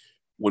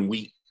 when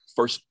we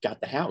first got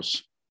the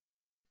house,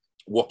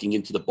 walking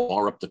into the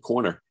bar up the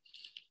corner,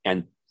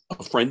 and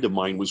a friend of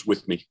mine was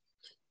with me.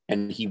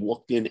 And he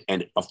walked in,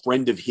 and a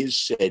friend of his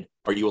said,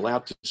 "Are you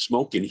allowed to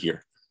smoke in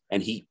here?"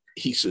 And he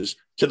says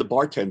to the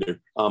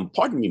bartender,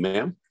 "Pardon me,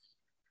 ma'am,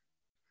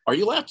 are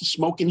you allowed to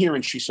smoke in here?"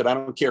 And she said, "I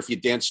don't care if you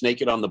dance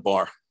naked on the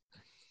bar."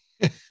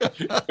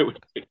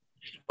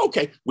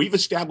 Okay, we've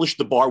established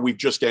the bar we've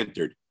just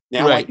entered.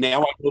 Now, Right. I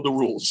know the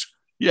rules.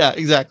 Yeah,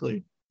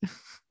 exactly.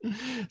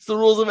 It's the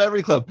rules of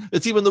every club.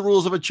 It's even the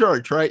rules of a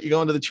church, right? You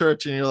go into the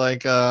church and you're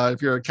like,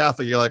 if you're a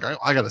Catholic, you're like,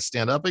 I got to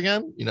stand up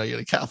again. You know, you're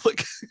a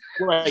Catholic.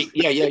 Right.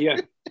 Yeah.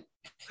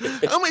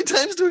 How many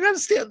times do we got to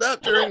stand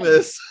up during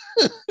this?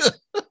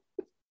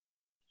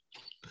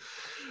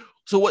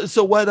 So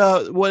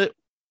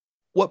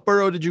what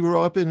borough did you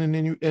grow up in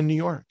New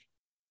York?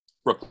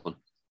 Brooklyn.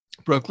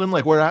 Brooklyn?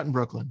 Like where at in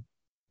Brooklyn?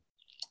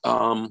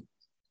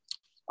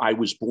 I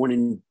was born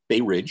in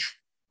Bay Ridge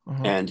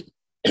and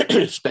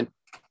spent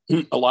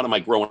a lot of my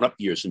growing up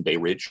years in Bay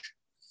Ridge.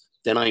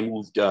 Then I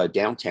moved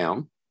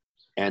downtown,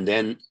 and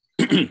then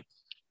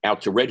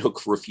out to Red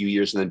Hook for a few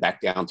years, and then back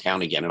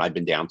downtown again. And I've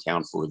been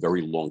downtown for a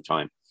very long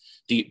time.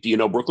 Do you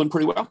know Brooklyn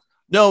pretty well?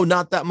 No,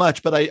 not that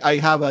much, but I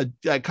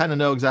kind of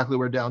know exactly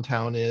where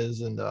downtown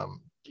is. And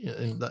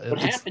what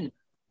happened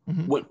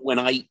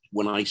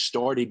when I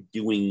started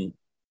doing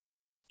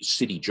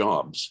city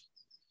jobs,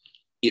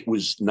 it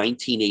was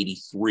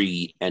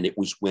 1983, and it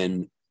was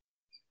when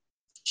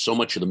so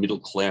much of the middle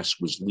class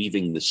was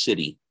leaving the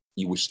city.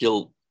 You were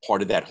still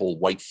part of that whole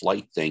white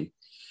flight thing.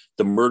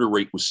 The murder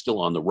rate was still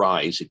on the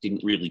rise. It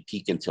didn't really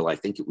peak until I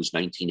think it was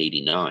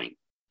 1989.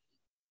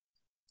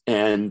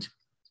 And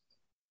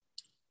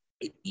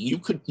you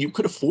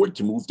could afford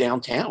to move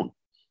downtown.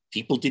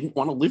 People didn't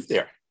want to live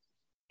there.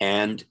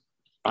 And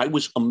I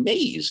was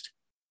amazed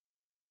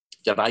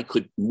that I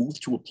could move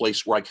to a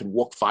place where I could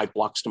walk 5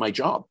 blocks to my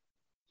job.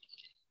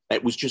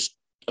 It was just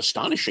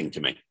astonishing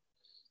to me.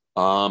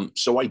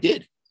 So I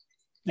did.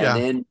 Yeah.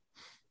 And then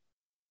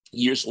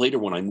years later,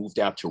 when I moved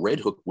out to Red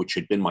Hook, which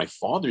had been my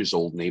father's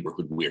old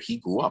neighborhood where he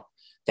grew up,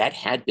 that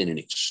had been an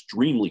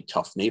extremely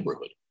tough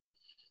neighborhood.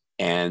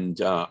 And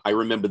I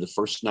remember the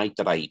first night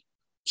that I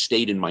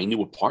stayed in my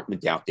new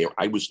apartment out there,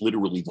 I was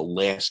literally the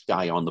last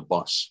guy on the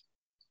bus.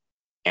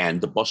 And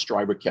the bus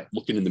driver kept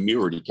looking in the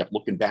mirror, and he kept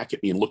looking back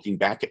at me and looking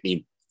back at me.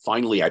 And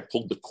finally, I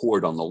pulled the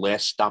cord on the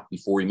last stop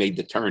before he made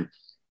the turn.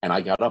 And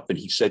I got up and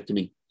he said to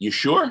me, "You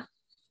sure?"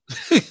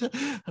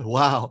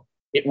 Wow.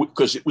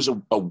 Because it was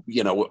a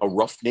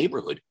rough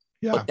neighborhood,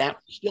 Yeah. but that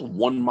was still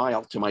 1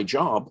 mile to my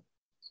job.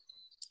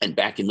 And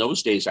back in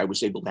those days, I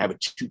was able to have a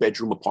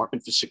 2-bedroom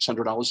apartment for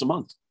 $600 a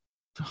month.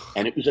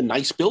 And it was a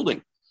nice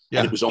building. Yeah.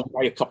 And it was owned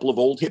by a couple of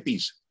old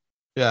hippies.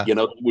 Yeah. You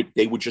know,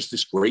 they were just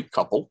this great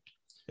couple.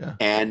 Yeah.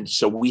 And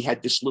so we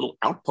had this little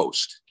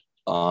outpost.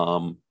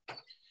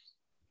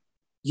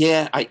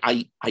 Yeah,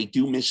 I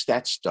do miss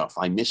that stuff.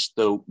 I miss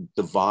the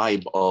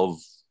vibe of,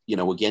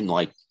 again,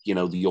 like,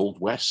 the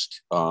Old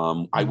West.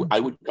 I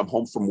would come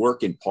home from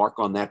work and park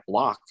on that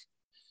block,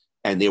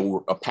 and there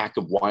were a pack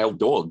of wild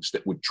dogs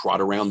that would trot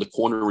around the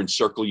corner and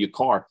circle your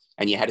car.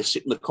 And you had to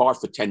sit in the car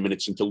for 10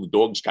 minutes until the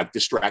dogs got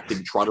distracted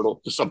and trotted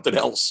off to something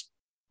else.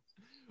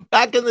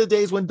 Back in the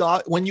days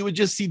when you would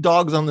just see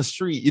dogs on the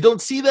street, you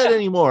don't see that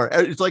anymore.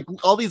 It's like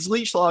all these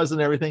leash laws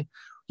and everything.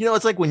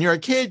 It's like when you're a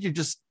kid, you're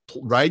just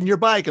riding your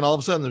bike, and all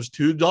of a sudden there's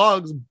 2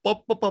 dogs.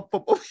 Bop, bop, bop,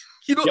 bop.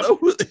 You don't know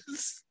who it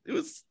is.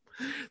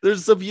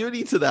 There's some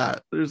beauty to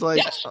that. There's like,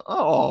 Yes.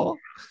 Oh,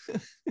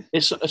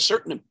 It's a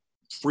certain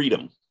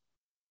freedom.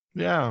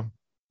 Yeah.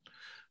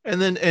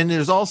 And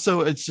there's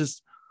also, it's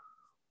just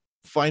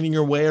finding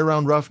your way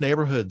around rough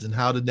neighborhoods and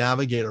how to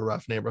navigate a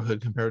rough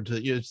neighborhood compared to,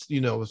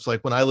 it's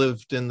like when I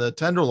lived in the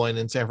Tenderloin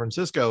in San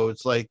Francisco,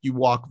 it's like you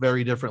walk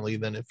very differently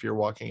than if you're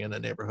walking in a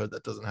neighborhood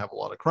that doesn't have a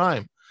lot of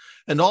crime.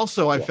 And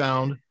also I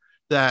found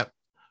that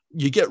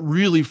you get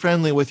really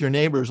friendly with your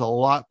neighbors a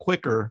lot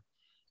quicker,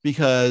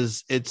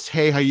 because it's,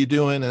 "Hey, how you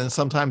doing?" And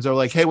sometimes they're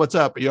like, "Hey, what's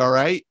up? Are you all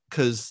right?"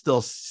 Because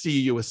they'll see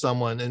you with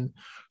someone. And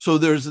so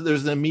there's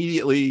an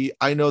immediately,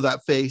 I know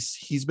that face.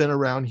 He's been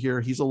around here.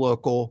 He's a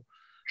local.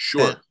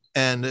 Sure.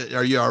 And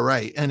are you all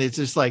right? And it's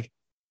just like,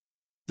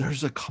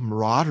 there's a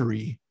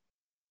camaraderie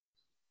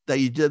that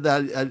you did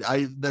that.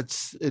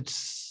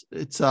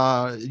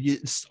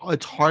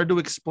 It's hard to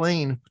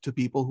explain to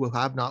people who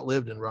have not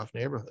lived in rough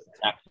neighborhoods.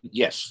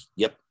 Yes.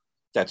 Yep.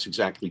 That's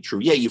exactly true.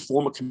 Yeah. You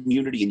form a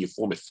community and you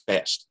form it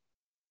fast.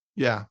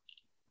 Yeah.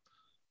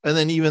 And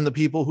then even the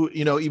people who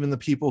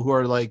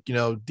are like,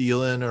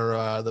 dealing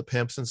or the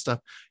pimps and stuff,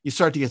 you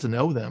start to get to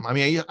know them. I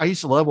mean, I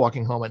used to love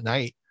walking home at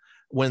night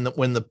when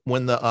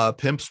the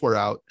pimps were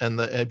out,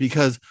 and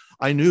because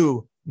I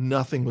knew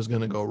nothing was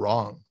going to go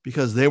wrong,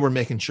 because they were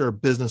making sure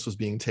business was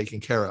being taken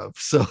care of.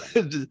 So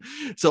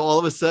all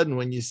of a sudden,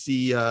 when you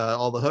see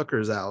all the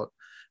hookers out,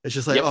 it's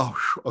just like, Yep. Oh,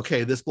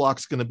 okay, this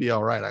block's going to be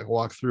all right. I can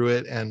walk through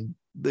it, and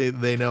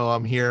they know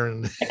I'm here.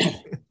 And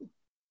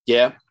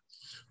Yeah.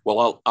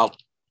 Well,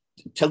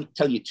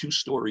 tell you two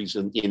stories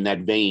in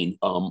that vein.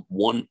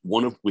 One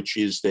of which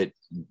is that,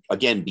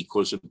 again,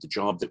 because of the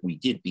job that we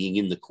did, being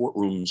in the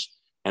courtrooms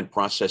and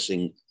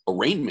processing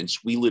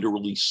arraignments, we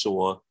literally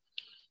saw,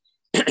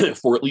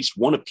 for at least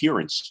one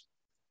appearance,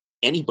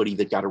 anybody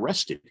that got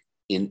arrested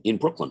in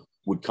Brooklyn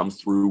would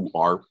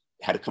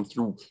had to come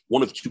through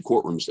one of two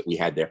courtrooms that we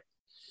had there.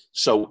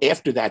 So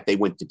after that, they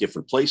went to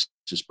different places,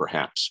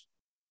 perhaps,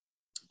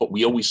 but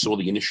we always saw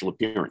the initial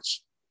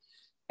appearance.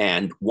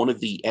 And one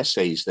of the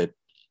essays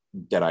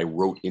that I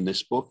wrote in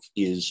this book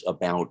is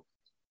about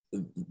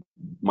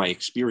my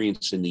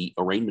experience in the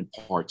arraignment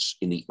parts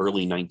in the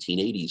early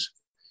 1980s,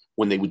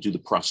 when they would do the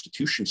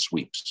prostitution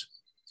sweeps.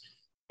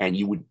 And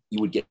you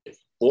would get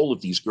all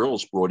of these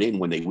girls brought in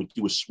when they would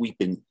do a sweep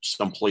in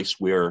some place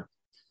where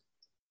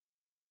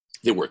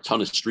there were a ton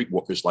of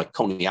streetwalkers, like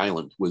Coney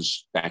Island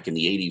was back in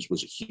the 80s,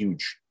 was a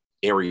huge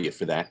area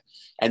for that.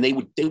 And they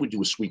would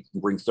do a sweep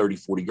and bring 30,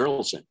 40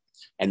 girls in.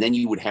 And then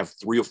you would have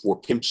 3 or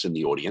 4 pimps in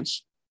the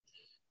audience.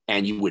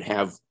 And you would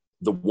have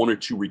the 1 or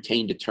 2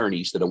 retained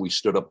attorneys that always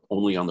stood up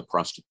only on the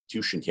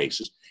prostitution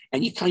cases.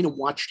 And you kind of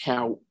watched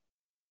how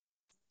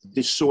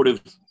this sort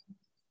of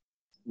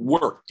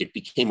worked. It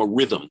became a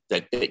rhythm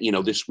that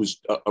this was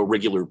a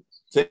regular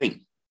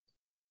thing.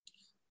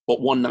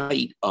 But one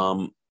night,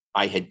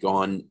 I had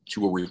gone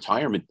to a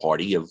retirement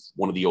party of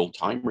one of the old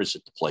timers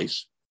at the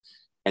place,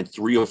 and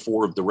 3 or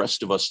 4 of the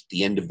rest of us at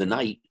the end of the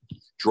night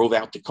drove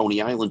out to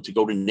Coney Island to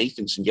go to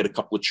Nathan's and get a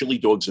couple of chili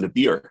dogs and a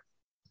beer.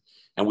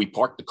 And we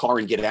parked the car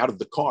and get out of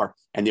the car,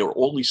 and there were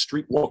all these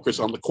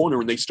streetwalkers on the corner,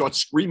 and they start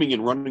screaming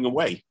and running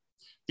away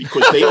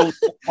because they don't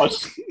want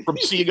us from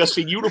seeing us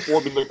in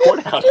uniform in the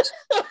courthouse.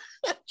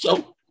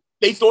 So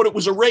they thought it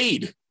was a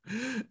raid.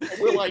 And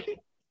we're like,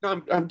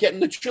 I'm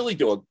getting the chili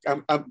dog.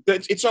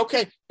 It's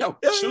okay. No,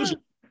 Susan.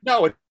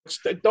 No,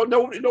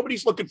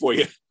 nobody's looking for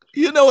you.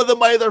 You know them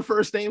by their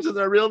first names and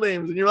their real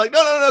names, and you're like,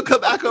 no,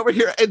 come back over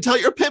here and tell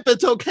your pimp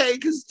it's okay,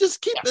 because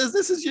just keep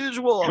business as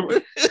usual.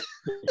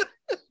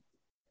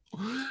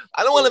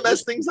 I don't want to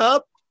mess things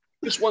up.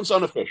 This one's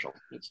unofficial.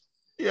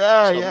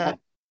 Yeah.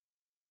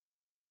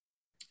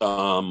 That's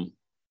fun.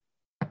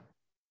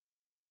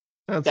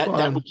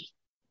 That was,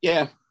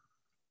 yeah.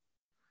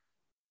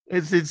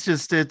 That's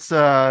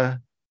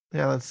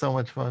so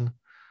much fun.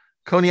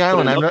 Coney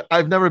Island.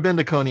 I've never been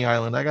to Coney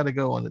Island. I got to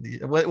go one of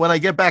these. When I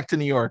get back to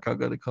New York, I'll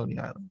go to Coney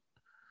Island.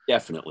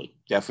 Definitely.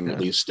 Yeah.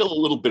 There's still a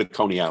little bit of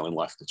Coney Island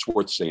left. It's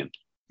worth seeing.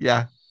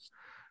 Yeah.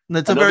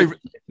 And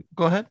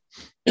go ahead.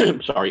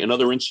 Sorry.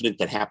 Another incident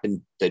that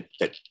happened that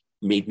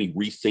made me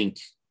rethink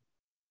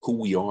who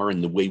we are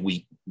and the way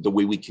we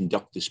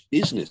conduct this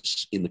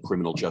business in the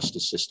criminal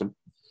justice system.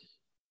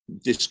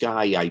 This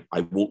guy,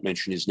 I won't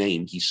mention his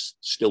name. He's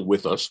still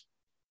with us.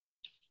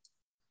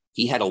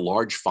 He had a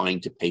large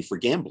fine to pay for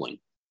gambling.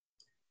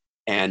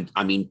 And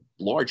I mean,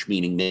 large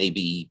meaning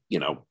maybe,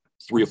 $3,000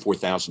 or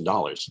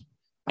 $4,000.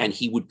 And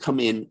he would come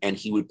in and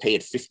he would pay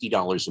it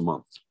 $50 a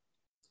month.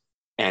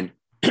 And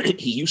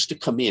he used to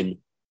come in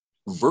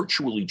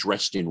virtually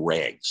dressed in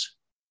rags,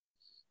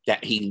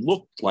 that he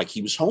looked like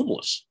he was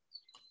homeless.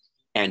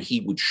 And he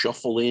would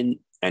shuffle in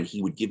and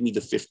he would give me the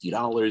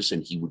 $50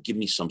 and he would give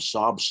me some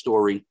sob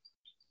story.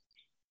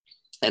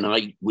 And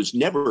I was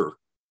never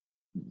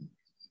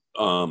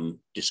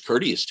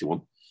discourteous to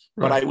him,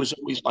 but I was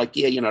always like,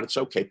 yeah, it's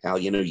okay, pal.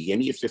 You gave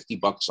me your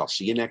 $50. I'll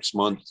see you next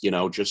month.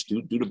 Just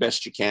do the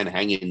best you can.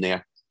 Hang in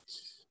there.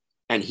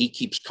 And he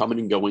keeps coming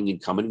and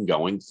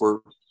going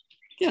for,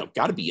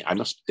 I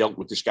must have dealt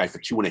with this guy for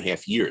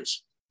 2.5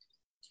 years.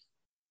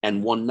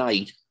 And one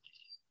night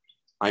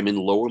I'm in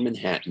Lower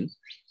Manhattan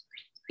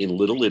in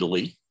Little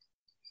Italy,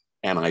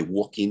 and I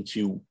walk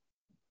into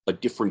a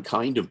different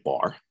kind of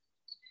bar.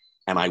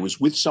 And I was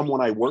with someone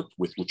I worked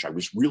with, which I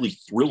was really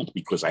thrilled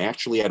because I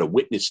actually had a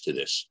witness to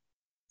this.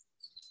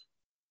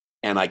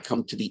 And I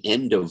come to the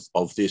end of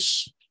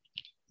this,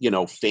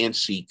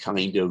 fancy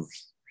kind of,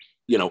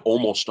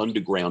 almost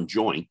underground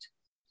joint.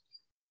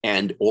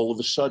 And all of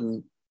a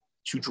sudden,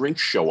 2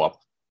 drinks show up.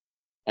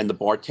 And the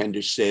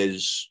bartender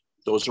says,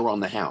 "Those are on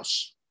the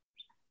house."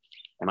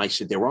 And I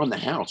said, "They were on the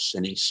house."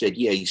 And he said,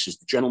 "Yeah." He says,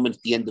 "The gentleman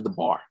at the end of the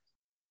bar."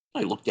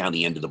 I looked down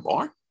the end of the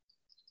bar.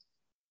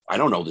 I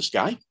don't know this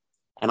guy.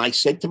 And I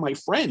said to my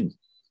friend,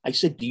 I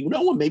said, "Do you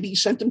know him? Maybe he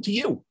sent him to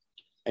you."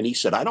 And he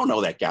said, "I don't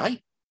know that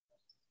guy."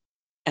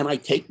 And I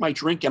take my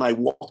drink and I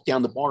walk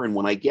down the bar. And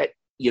when I get,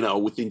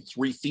 within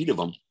 3 feet of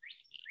him,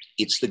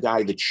 it's the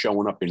guy that's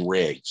showing up in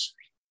rags,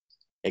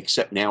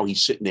 except now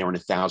he's sitting there in a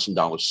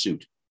 $1,000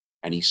 suit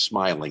and he's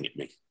smiling at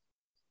me.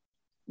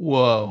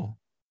 Whoa.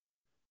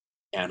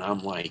 And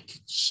I'm like,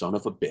 son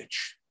of a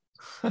bitch.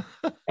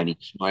 And he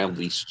smiled.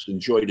 He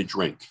enjoyed a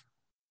drink.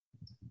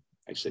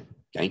 I said,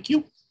 "Thank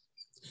you."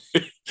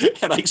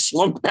 And I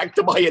slunk back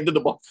to my end of the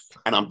bar.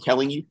 And I'm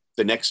telling you,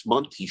 the next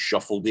month he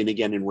shuffled in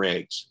again in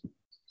rags.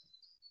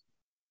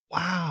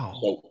 Wow.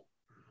 So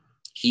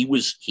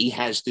he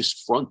has this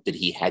front that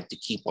he had to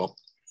keep up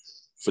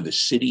for the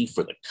city,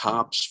 for the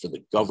cops, for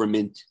the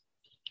government.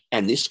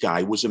 And this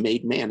guy was a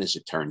made man, as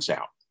it turns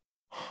out.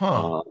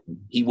 Huh.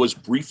 He was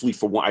briefly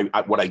for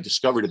what I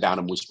discovered about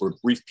him was for a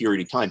brief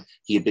period of time,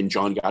 he had been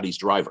John Gotti's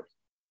driver.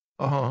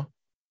 Uh-huh.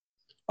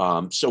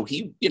 So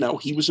he,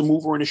 he was a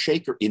mover and a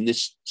shaker in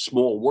this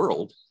small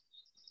world,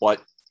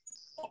 but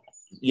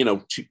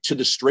to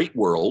the straight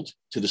world,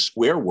 to the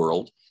square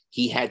world,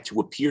 he had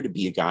to appear to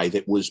be a guy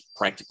that was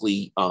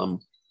practically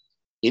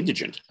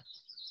indigent.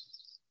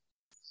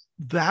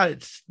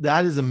 That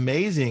is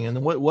amazing.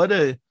 And what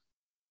a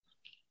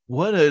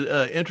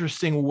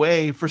interesting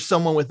way for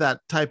someone with that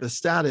type of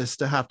status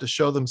to have to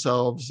show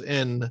themselves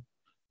in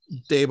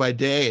day by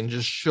day and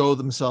just show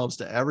themselves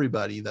to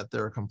everybody that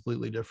they're a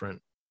completely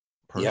different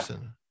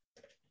person. Yeah.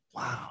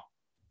 Wow.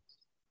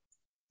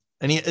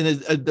 And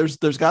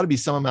there's got to be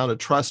some amount of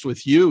trust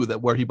with you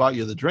that where he bought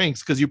you the drinks,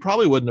 because you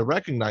probably wouldn't have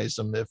recognized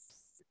him if.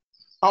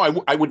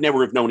 Oh, I would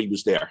never have known he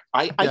was there.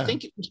 I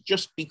think it was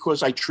just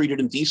because I treated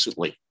him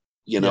decently.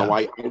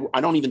 I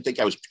don't even think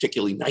I was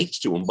particularly nice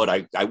to him,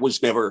 but I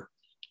was never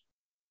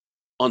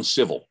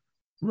uncivil.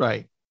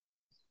 Right.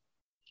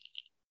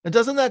 And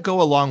doesn't that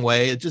go a long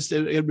way?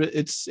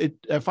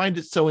 I find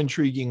it so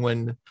intriguing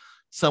when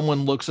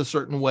someone looks a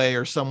certain way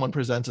or someone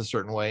presents a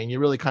certain way, and you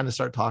really kind of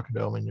start talking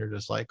to them, and you're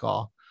just like,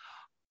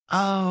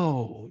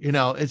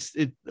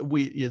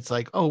 it's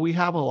like, oh, we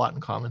have a lot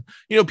in common.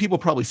 People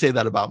probably say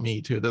that about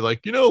me too. They're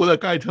like, that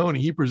guy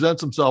Tony, he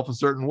presents himself a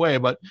certain way,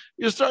 but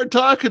you start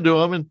talking to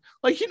him and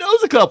like he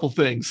knows a couple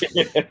things.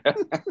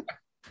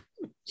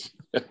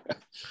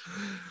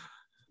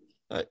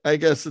 I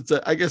guess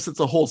it's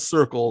a whole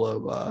circle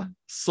of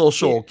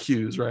social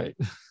cues, right?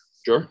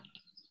 Sure.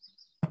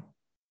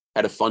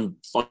 Had a fun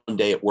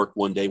day at work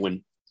one day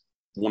when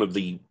one of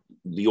the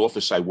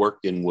office I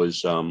worked in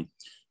was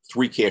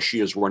 3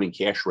 cashiers running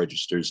cash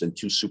registers and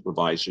 2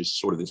 supervisors,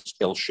 sort of this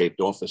L-shaped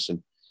office.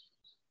 And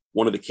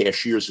one of the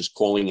cashiers is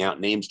calling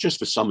out names just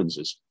for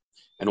summonses.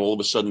 And all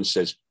of a sudden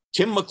says,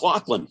 Tim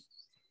McLaughlin.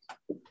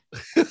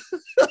 And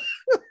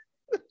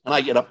I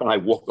get up and I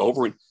walk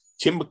over, and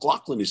Tim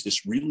McLaughlin is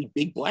this really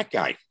big black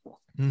guy.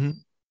 Mm-hmm.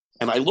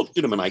 And I looked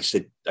at him and I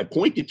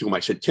pointed to him.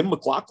 I said, Tim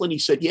McLaughlin? He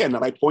said, yeah. And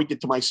then I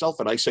pointed to myself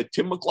and I said,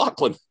 Tim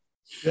McLaughlin.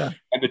 Yeah.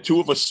 And the two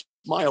of us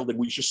smiled and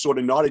we just sort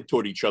of nodded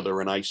toward each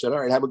other. And I said, all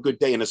right, have a good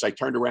day. And as I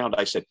turned around,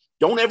 I said,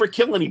 don't ever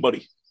kill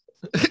anybody.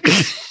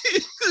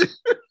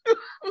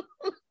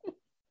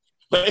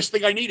 Last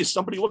thing I need is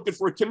somebody looking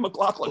for a Tim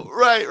McLaughlin.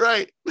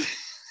 Right.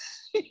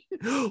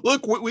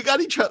 Look, we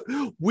got each other.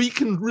 We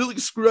can really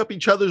screw up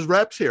each other's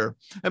reps here.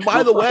 And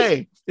by the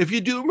way, if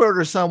you do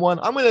murder someone,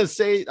 I'm going to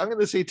say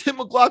Tim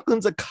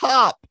McLaughlin's a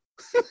cop.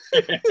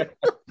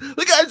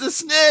 The guy's a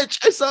snitch.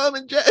 I saw him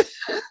in jail.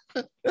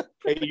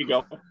 There you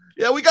go.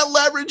 Yeah, we got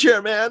leverage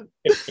here, man.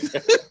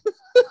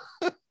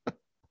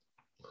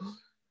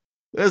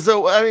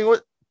 So, I mean,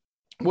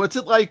 what's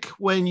it like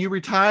when you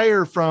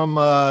retire from?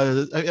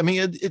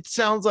 It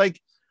sounds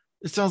like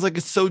it's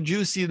so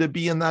juicy to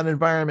be in that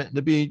environment.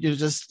 To be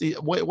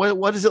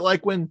what is it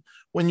like when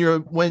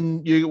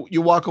you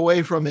walk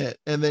away from it,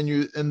 and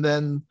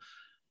then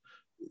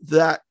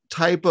that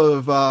type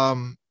of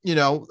I'm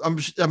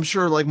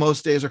sure like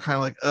most days are kind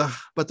of like ugh,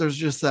 but there's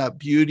just that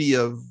beauty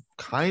of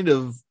kind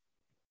of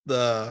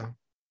the,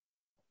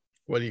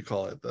 what do you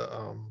call it,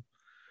 the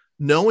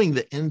knowing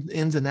the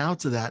ins and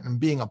outs of that and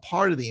being a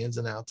part of the ins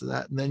and outs of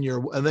that, and then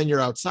you're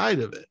outside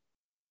of it.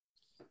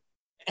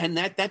 And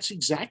that's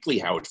exactly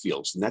how it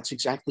feels, and that's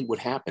exactly what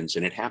happens,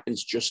 and it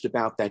happens just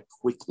about that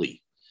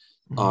quickly.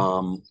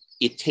 Mm-hmm.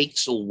 It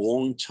takes a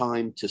long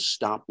time to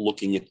stop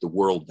looking at the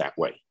world that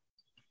way,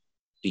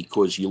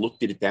 because you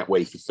looked at it that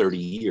way for 30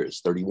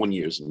 years, 31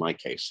 years in my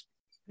case.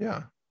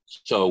 Yeah.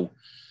 So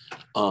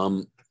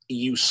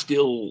you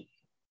still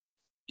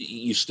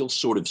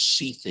sort of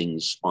see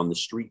things on the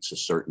streets a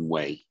certain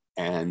way,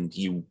 and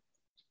you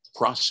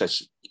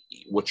process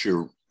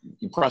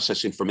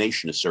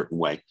information a certain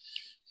way.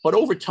 But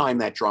over time,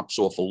 that drops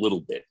off a little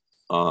bit.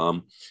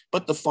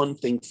 But the fun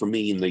thing for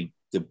me, and the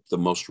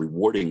most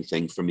rewarding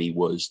thing for me,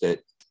 was that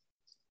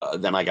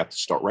then I got to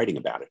start writing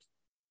about it.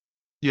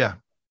 Yeah.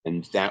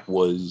 And that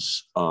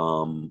was,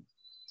 when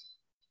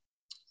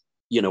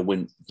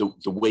the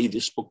way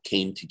this book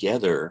came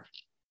together,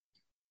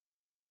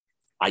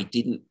 I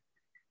didn't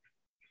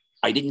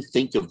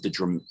think of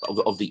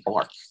the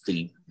arc,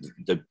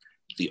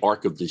 the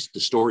arc of the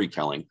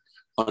storytelling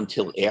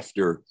until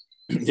after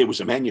there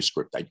was a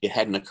manuscript. It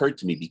hadn't occurred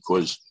to me,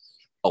 because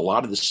a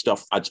lot of the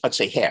stuff, I'd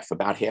say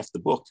about half the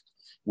book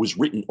was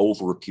written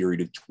over a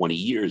period of 20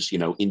 years,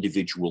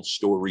 individual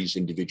stories,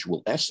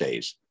 individual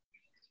essays.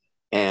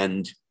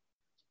 And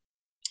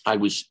I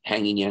was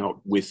hanging out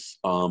with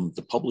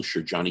the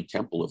publisher, Johnny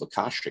Temple of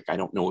Akashic. I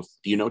don't know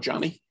do you know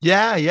Johnny?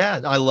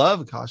 Yeah. I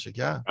love Akashic.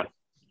 Yeah.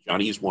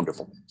 Johnny is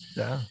wonderful.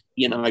 Yeah.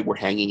 He and I were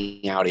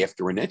hanging out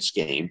after a Nets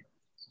game.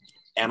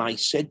 And I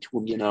said to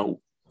him,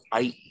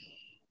 I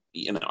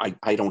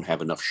don't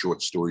have enough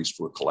short stories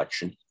for a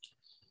collection.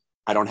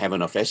 I don't have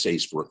enough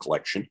essays for a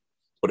collection.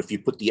 But if you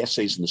put the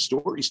essays and the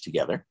stories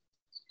together,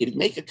 it'd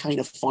make a kind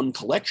of fun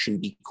collection,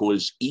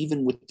 because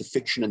even with the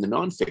fiction and the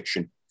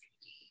nonfiction,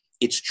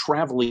 it's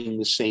traveling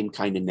the same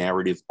kind of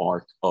narrative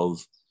arc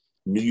of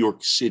New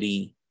York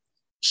City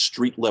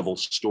street level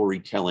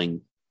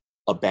storytelling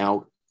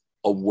about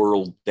a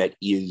world that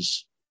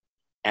is,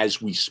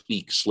 as we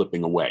speak,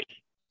 slipping away.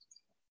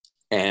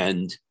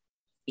 And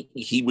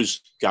he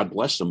was, God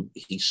bless him,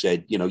 he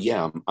said,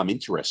 yeah, I'm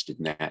interested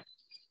in that.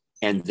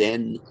 And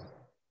then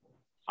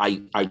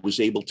I was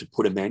able to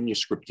put a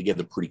manuscript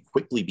together pretty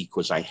quickly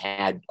because I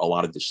had a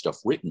lot of this stuff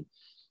written.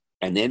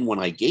 And then when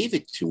I gave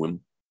it to him,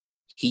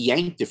 he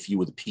yanked a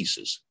few of the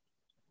pieces.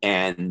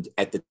 And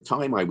at the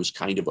time, I was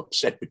kind of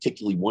upset,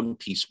 particularly one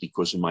piece,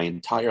 because in my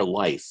entire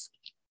life,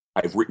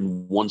 I've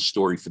written one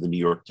story for the New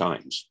York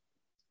Times.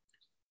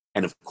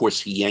 And of course,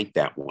 he yanked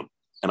that one.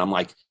 And I'm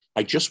like,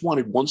 I just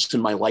wanted once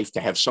in my life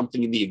to have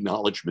something in the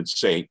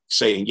acknowledgments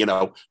saying,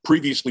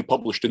 previously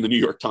published in the New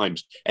York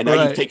Times. And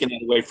now you've taken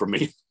that away from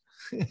me.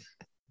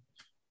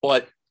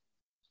 But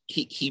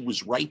he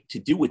was right to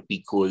do it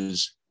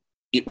because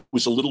it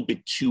was a little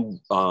bit too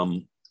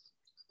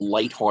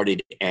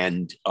lighthearted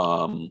and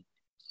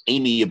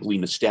amiably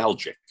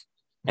nostalgic.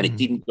 And it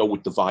didn't go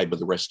with the vibe of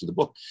the rest of the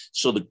book.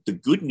 So the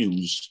good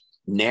news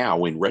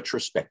now in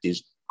retrospect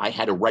is I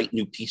had to write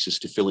new pieces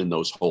to fill in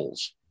those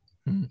holes.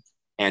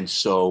 And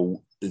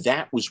so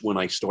that was when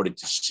I started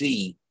to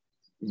see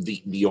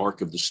the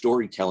arc of the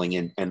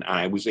storytelling, and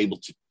I was able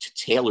to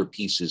tailor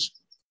pieces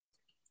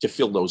to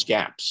fill those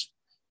gaps.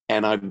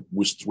 And I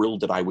was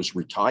thrilled that I was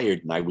retired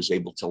and I was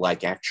able to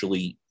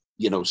actually,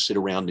 sit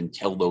around and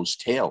tell those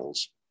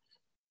tales.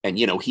 And,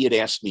 he had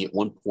asked me at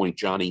one point,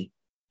 Johnny,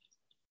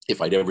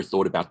 if I'd ever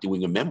thought about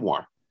doing a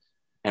memoir.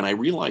 And I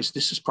realized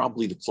this is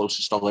probably the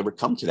closest I'll ever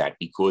come to that,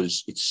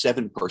 because it's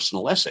 7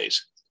 personal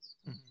essays.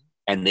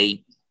 And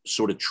they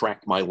sort of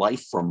track my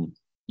life from,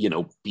 being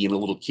a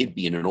little kid,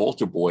 being an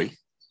altar boy,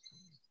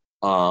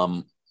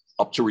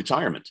 up to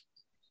retirement.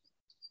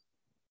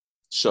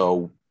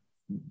 So,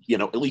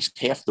 at least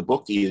half the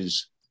book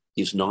is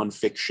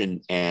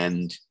nonfiction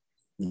and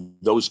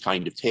those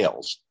kind of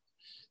tales.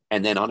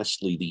 And then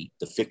honestly,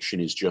 the fiction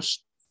is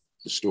just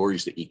the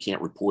stories that you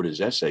can't report as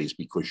essays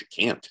because you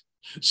can't.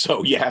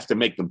 So you have to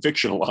make them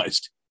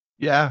fictionalized.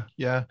 Yeah.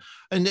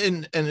 And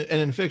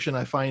in fiction,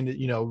 I find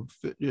that,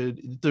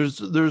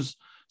 there's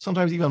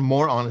sometimes even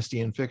more honesty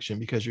in fiction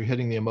because you're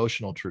hitting the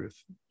emotional truth.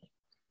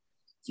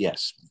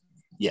 Yes.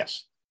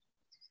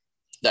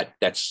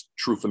 That's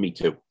true for me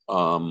too.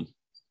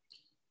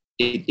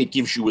 It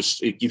gives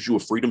you a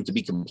freedom to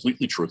be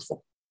completely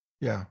truthful.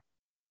 Yeah.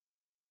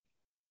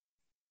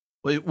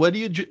 What do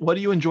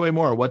you enjoy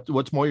more?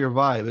 What's more your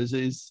vibe?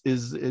 Is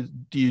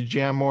do you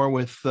jam more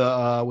with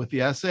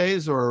the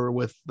essays or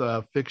with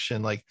the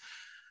fiction? Like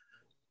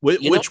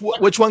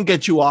which one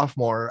gets you off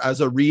more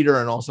as a reader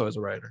and also as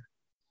a writer?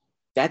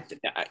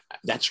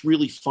 That's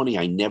really funny.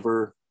 I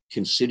never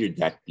considered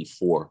that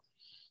before,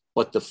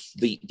 but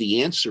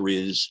the answer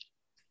is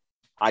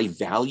I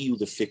value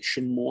the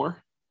fiction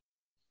more,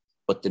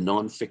 but the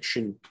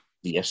nonfiction,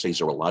 the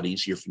essays are a lot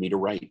easier for me to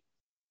write.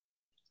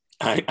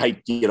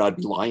 I'd be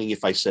lying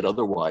if I said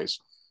otherwise.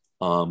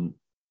 I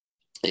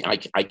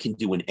can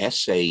do an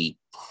essay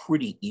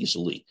pretty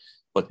easily,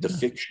 but the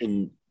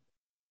fiction,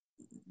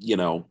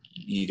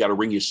 you got to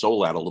wring your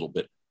soul out a little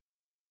bit.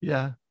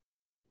 Yeah.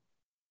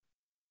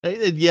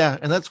 Yeah,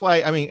 and that's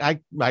why I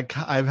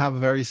have a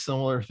very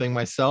similar thing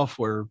myself,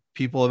 where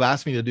people have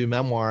asked me to do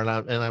memoir, and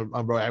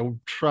I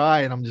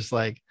try, and I'm just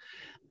like,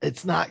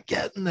 it's not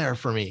getting there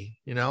for me.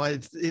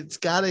 It's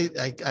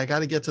gotta I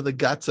gotta get to the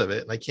guts of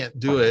it, and I can't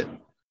do it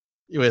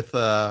with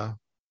and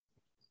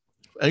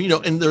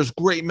there's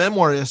great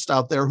memoirists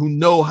out there who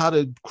know how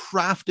to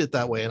craft it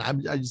that way, and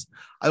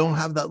I don't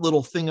have that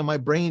little thing in my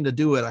brain to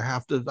do it. I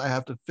have to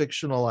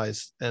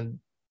fictionalize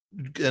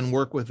and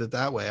work with it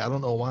that way. I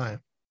don't know why.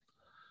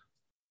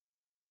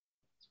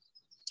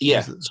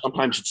 Yeah,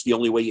 sometimes it's the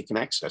only way you can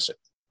access it.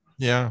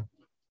 Yeah.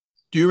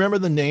 Do you remember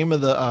the name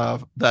of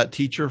that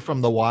teacher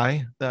from the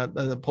Y that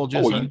pulled you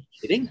aside? Are you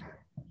kidding?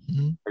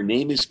 Mm-hmm. Her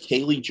name is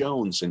Kaylee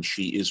Jones, and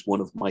she is one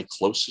of my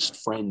closest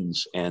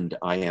friends, and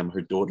I am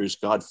her daughter's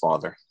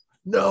godfather.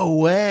 No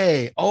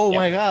way. Oh, yeah.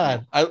 My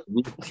God.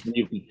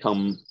 We've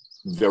become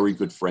very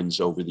good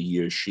friends over the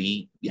years.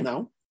 She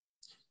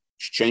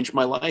changed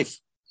my life.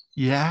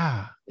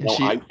 Yeah.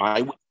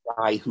 I was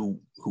a guy who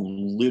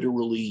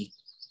literally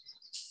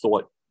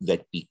thought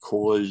that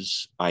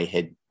because I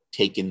had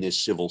taken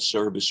this civil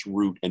service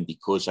route and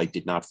because I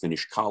did not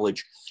finish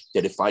college,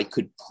 that if I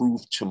could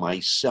prove to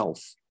myself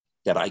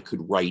that I could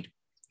write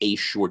a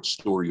short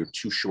story or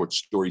 2 short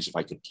stories, if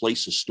I could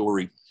place a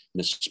story in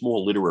a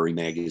small literary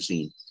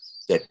magazine,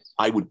 that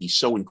I would be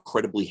so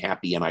incredibly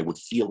happy, and I would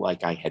feel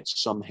like I had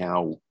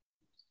somehow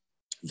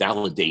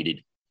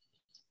validated,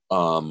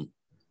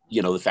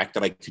 the fact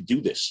that I could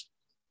do this.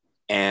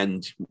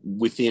 And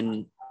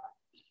within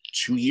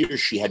 2 years,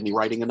 she had me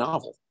writing a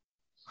novel.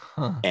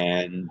 Huh.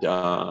 And,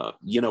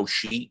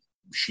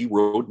 she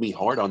rode me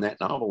hard on that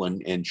novel,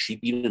 and she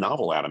beat a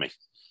novel out of me.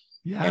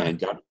 Yeah. And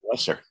God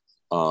bless her.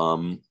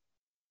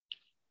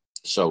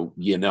 So,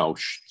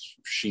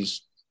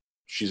 she's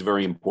a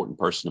very important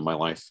person in my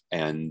life.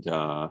 And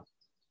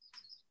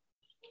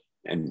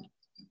and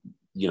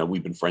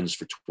we've been friends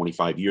for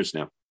 25 years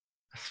now.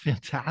 That's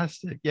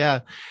fantastic.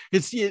 Yeah.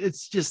 It's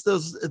just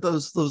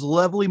those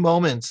lovely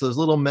moments, those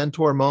little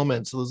mentor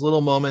moments, those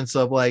little moments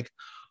of like,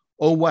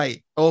 oh,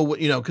 wait, oh,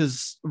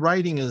 because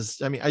writing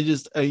is, I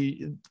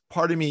mean,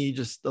 part of me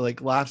just like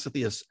laughs at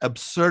the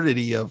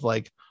absurdity of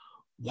like,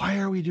 why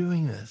are we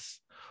doing this?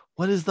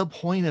 What is the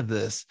point of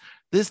this?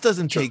 This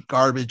doesn't take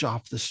garbage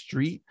off the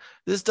street.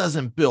 This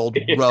doesn't build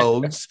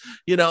roads,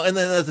 and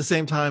then at the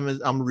same time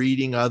as I'm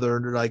reading other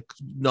like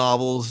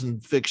novels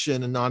and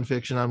fiction and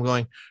nonfiction, I'm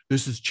going,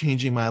 this is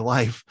changing my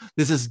life.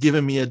 This is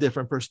giving me a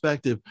different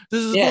perspective.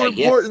 This is more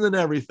important than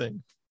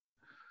everything.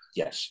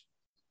 Yes.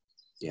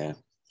 Yeah.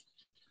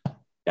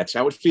 That's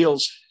how it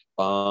feels.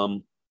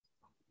 And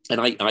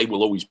I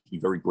will always be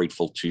very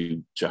grateful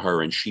to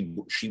her. And she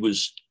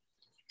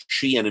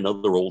and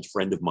another old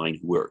friend of mine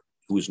who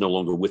is no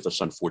longer with us,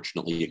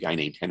 unfortunately, a guy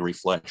named Henry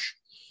Flesh.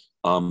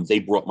 They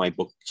brought my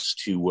books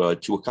to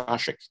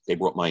Akashic. They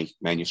brought my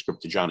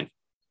manuscript to Johnny.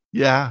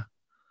 Yeah.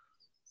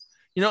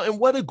 And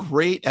what a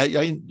great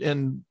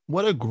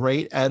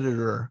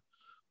editor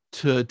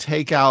to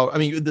take out. I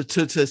mean,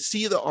 to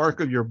see the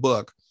arc of your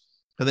book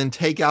and then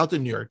take out the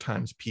New York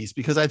Times piece,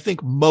 because I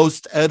think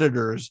most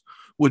editors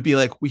would be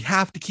like, we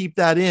have to keep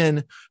that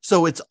in,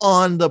 so it's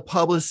on the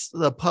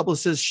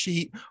publicist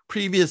sheet,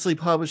 previously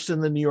published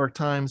in the New York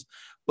Times.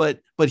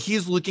 But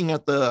he's looking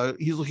at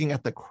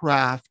the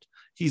craft.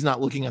 He's not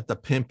looking at the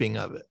pimping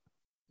of it.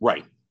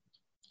 Right.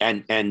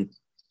 And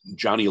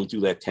Johnny will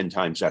do that 10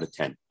 times out of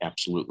 10.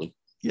 Absolutely.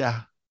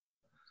 Yeah.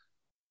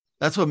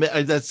 That's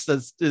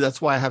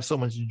why I have so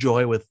much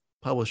joy with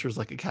publishers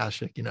like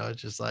Akashic.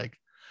 It's just like,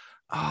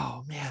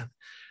 oh man,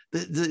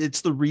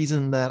 it's the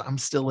reason that I'm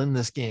still in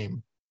this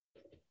game.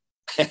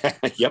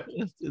 Yep.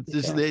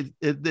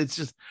 It's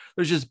just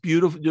there's just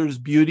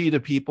beauty to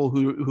people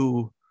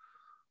who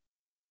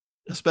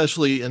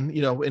especially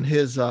in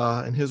his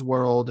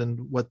world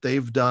and what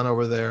they've done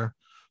over there,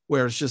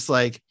 where it's just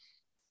like,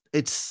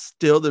 there's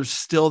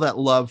still that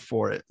love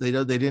for it. They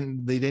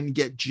didn't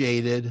get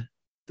jaded.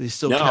 They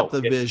still kept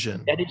the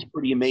vision. That is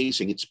pretty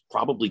amazing. It's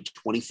probably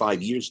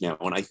 25 years now,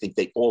 and I think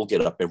they all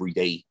get up every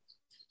day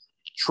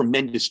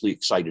tremendously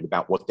excited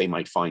about what they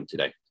might find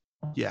today.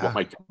 Yeah. What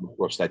might come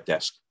across that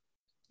desk.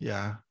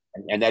 Yeah.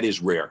 And that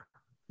is rare.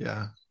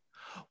 Yeah.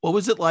 What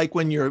was it like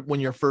when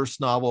your first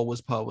novel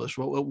was published?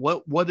 What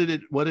was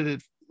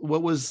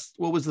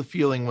the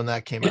feeling when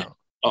that came out?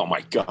 Oh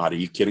my God, are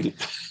you kidding?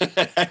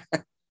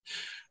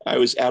 I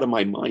was out of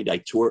my mind.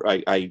 I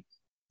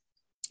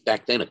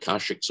back then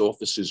Akashic's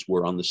offices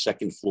were on the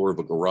second floor of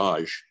a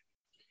garage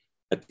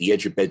at the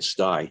edge of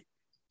Bed-Stuy.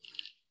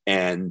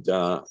 And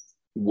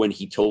when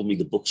he told me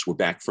the books were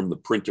back from the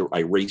printer, I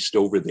raced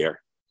over there,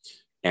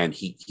 and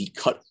he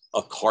cut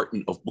a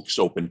carton of books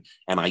open,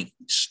 and I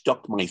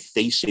stuck my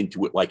face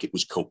into it like it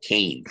was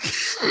cocaine.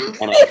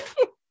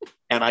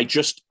 and I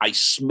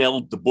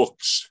smelled the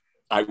books.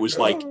 I was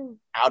like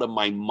out of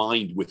my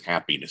mind with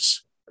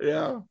happiness.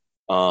 Yeah.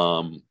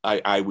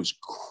 I was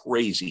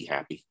crazy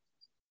happy.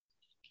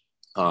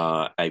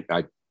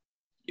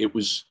 It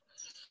was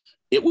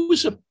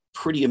a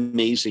pretty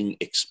amazing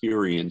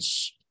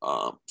experience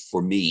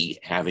for me,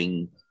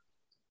 having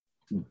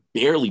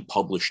barely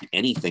published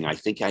anything. I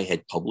think I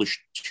had published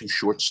 2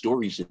 short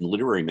stories in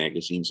literary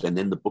magazines, and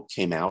then the book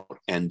came out,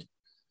 and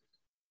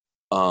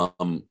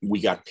we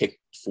got picked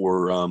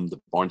for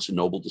the Barnes &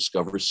 Noble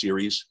Discover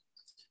series,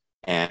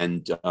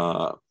 and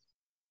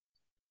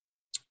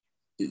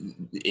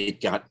it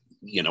got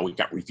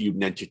reviewed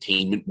in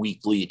Entertainment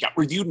Weekly. It got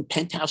reviewed in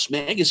Penthouse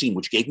Magazine,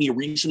 which gave me a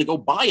reason to go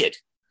buy it.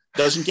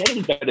 Doesn't get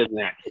any better than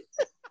that.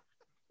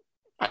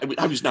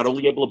 I was not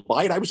only able to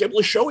buy it, I was able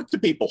to show it to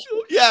people.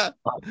 Yeah.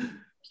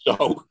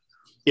 So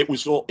it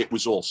was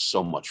all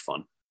so much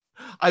fun.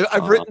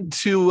 I've written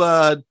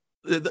 2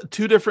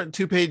 different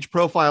 2-page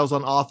profiles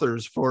on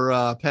authors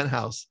for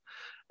Penthouse,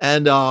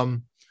 and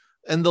one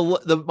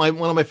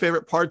of my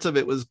favorite parts of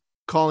it was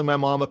calling my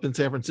mom up in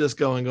San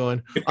Francisco and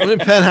going, I'm in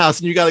Penthouse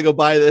and you got to go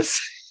buy this.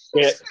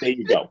 Yeah, there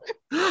you go.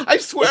 I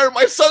swear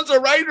my son's a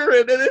writer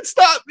and it's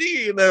not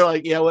me. And they're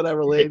like, yeah,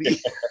 whatever, lady.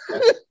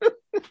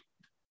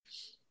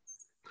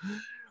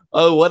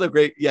 Oh, what a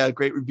great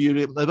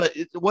review.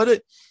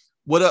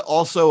 But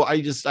also,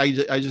 I just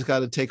got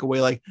to take away,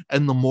 like,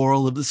 and the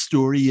moral of the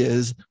story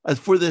is,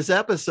 for this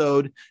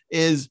episode,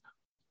 is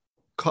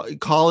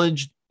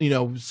college.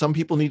 Some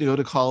people need to go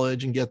to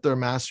college and get their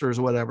master's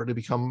or whatever to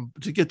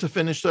get to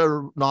finish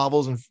their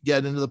novels and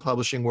get into the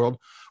publishing world,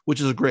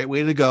 which is a great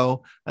way to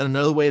go. And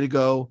another way to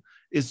go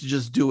is to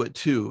just do it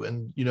too.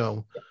 And,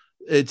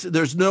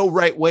 there's no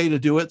right way to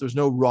do it. There's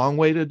no wrong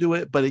way to do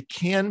it, but it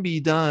can be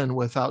done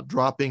without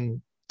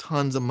dropping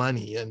tons of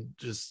money and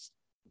just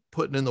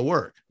putting in the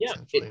work. Yeah.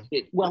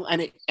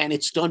 And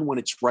it's done when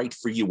it's right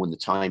for you, when the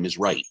time is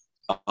right.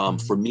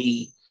 For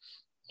me,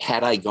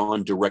 had I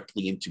gone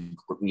directly into,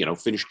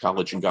 finished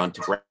college and gone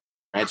to grad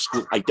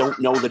school, I don't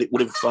know that it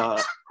would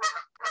have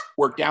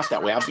worked out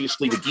that way.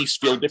 Obviously, the geese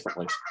feel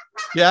differently.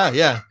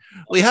 Yeah.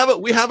 We have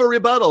a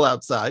rebuttal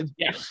outside.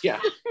 Yeah.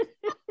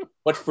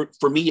 but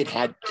for me, it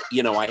had,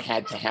 I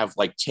had to have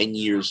like 10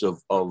 years of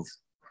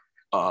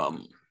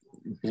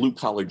blue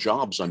collar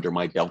jobs under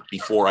my belt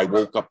before I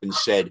woke up and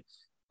said,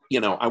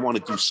 I want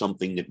to do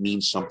something that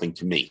means something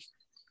to me.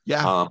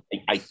 Yeah.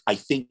 I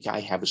think I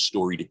have a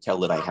story to tell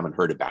that I haven't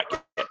heard about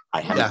yet.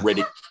 I haven't Yeah. read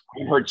it.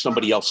 I heard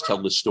somebody else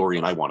tell this story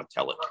and I want to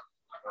tell it.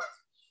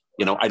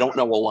 I don't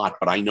know a lot,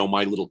 but I know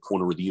my little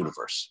corner of the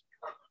universe.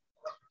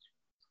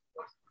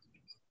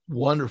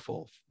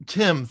 Wonderful.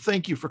 Tim,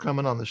 thank you for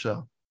coming on the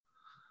show.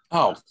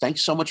 Oh,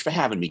 thanks so much for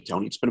having me,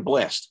 Tony. It's been a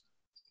blast.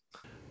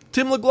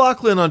 Tim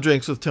McLaughlin on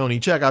Drinks with Tony.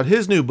 Check out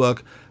his new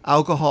book,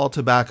 Alcohol,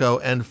 Tobacco,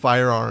 and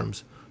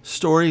Firearms.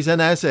 Stories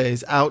and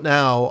essays out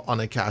now on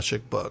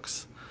Akashic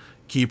Books.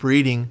 Keep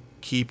reading,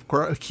 keep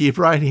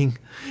writing,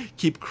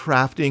 keep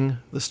crafting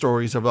the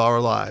stories of our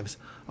lives.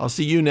 I'll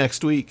see you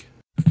next week.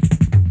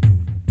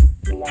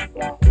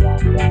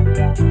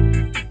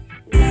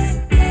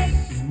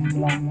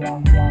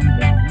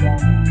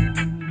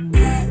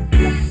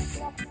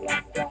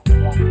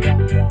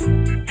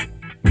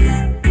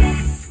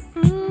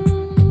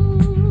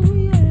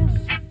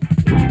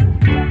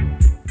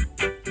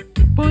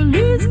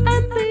 Police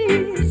and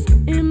thieves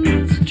in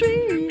the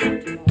street,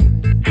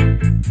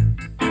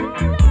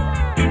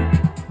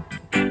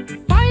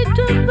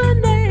 fighting the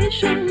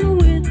nation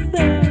with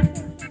their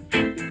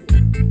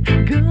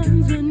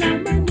guns and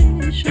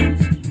ammunition.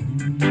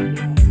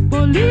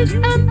 Police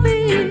and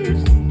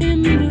thieves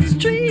in the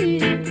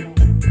street,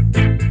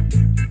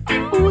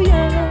 oh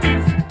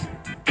yes,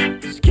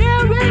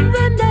 scaring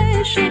the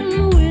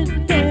nation with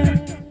their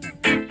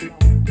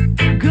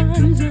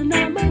guns and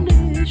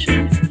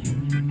ammunition.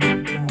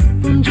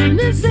 From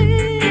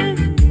Genesis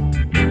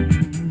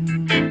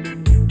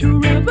to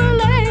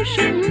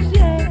Revelations,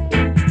 yeah,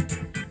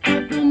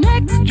 but the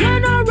next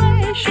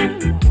generation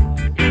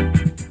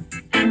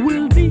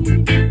will be,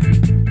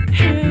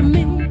 hear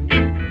me,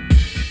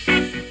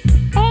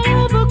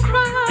 all the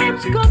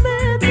crimes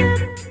committed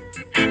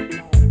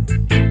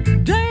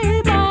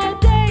day by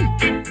day.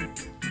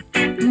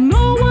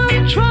 No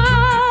one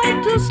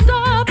tried to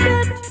stop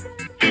it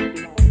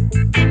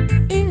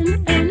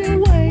in any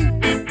way.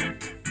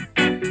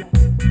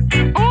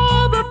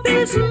 All the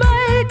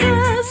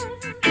peacemakers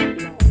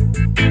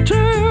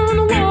turn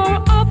war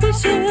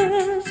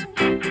officers.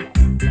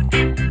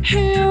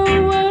 Hear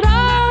what I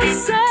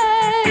say.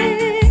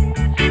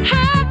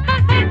 Hey.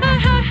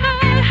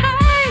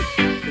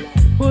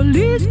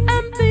 Police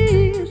and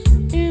thieves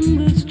in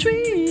the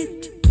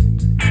street,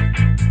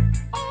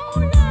 oh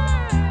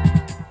yeah,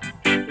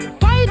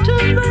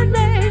 fighting the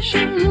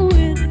nation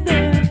with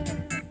their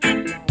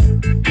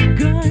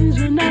guns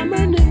and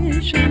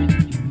ammunition.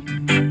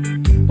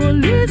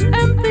 Police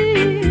and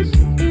thieves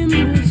in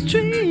the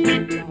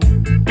street,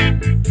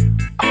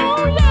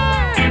 oh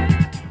yeah,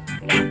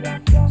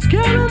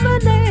 scaring the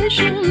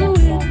nation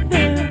with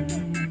their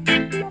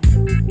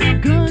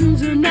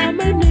guns and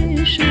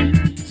ammunition.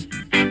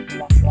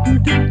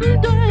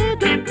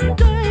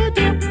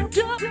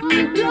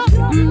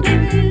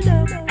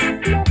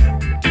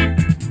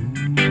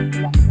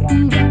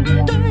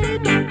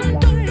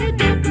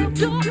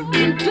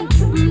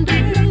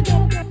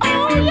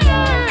 Oh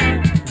yeah.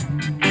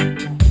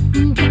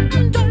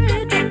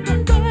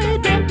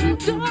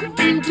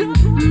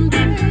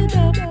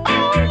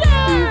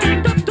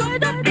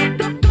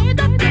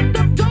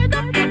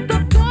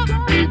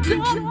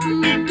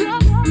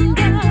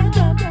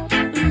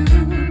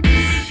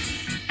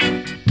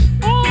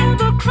 All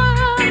the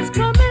crimes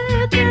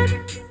committed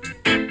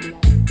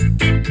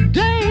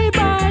day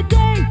by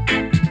day,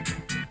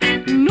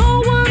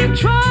 no one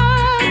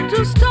tried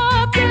to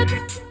stop it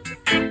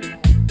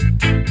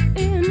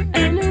in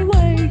any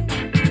way.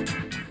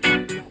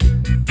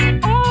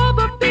 All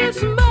the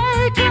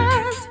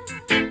peacemakers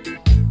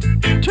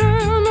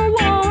turn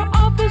war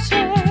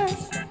officers.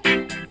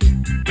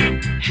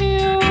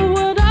 Hear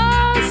what I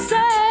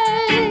say.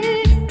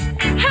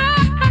 Hey.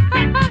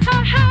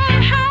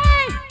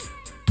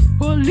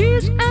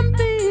 Police and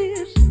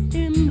thieves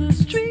in the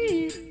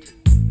street,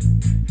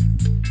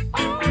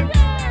 oh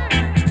yeah,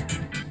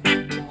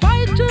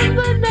 fighting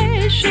the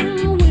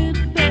nation with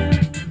their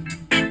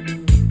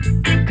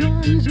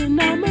guns and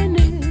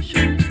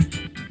ammunition.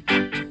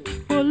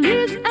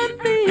 Police and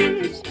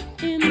thieves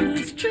in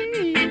the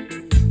street,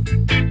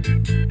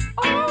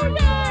 oh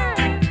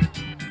yeah,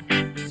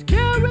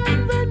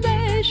 scaring the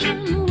nation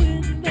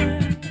with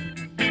their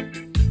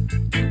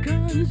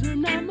guns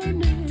and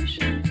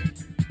ammunition.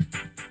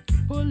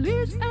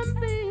 Police and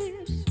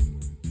thieves,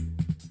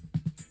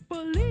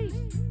 police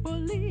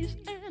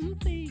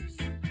and thieves,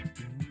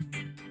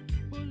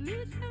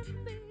 police and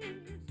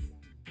thieves.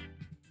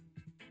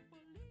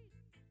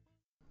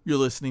 You're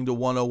listening to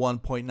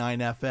 101.9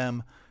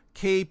 FM,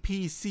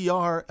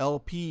 KPCR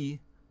LP,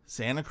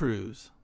 Santa Cruz.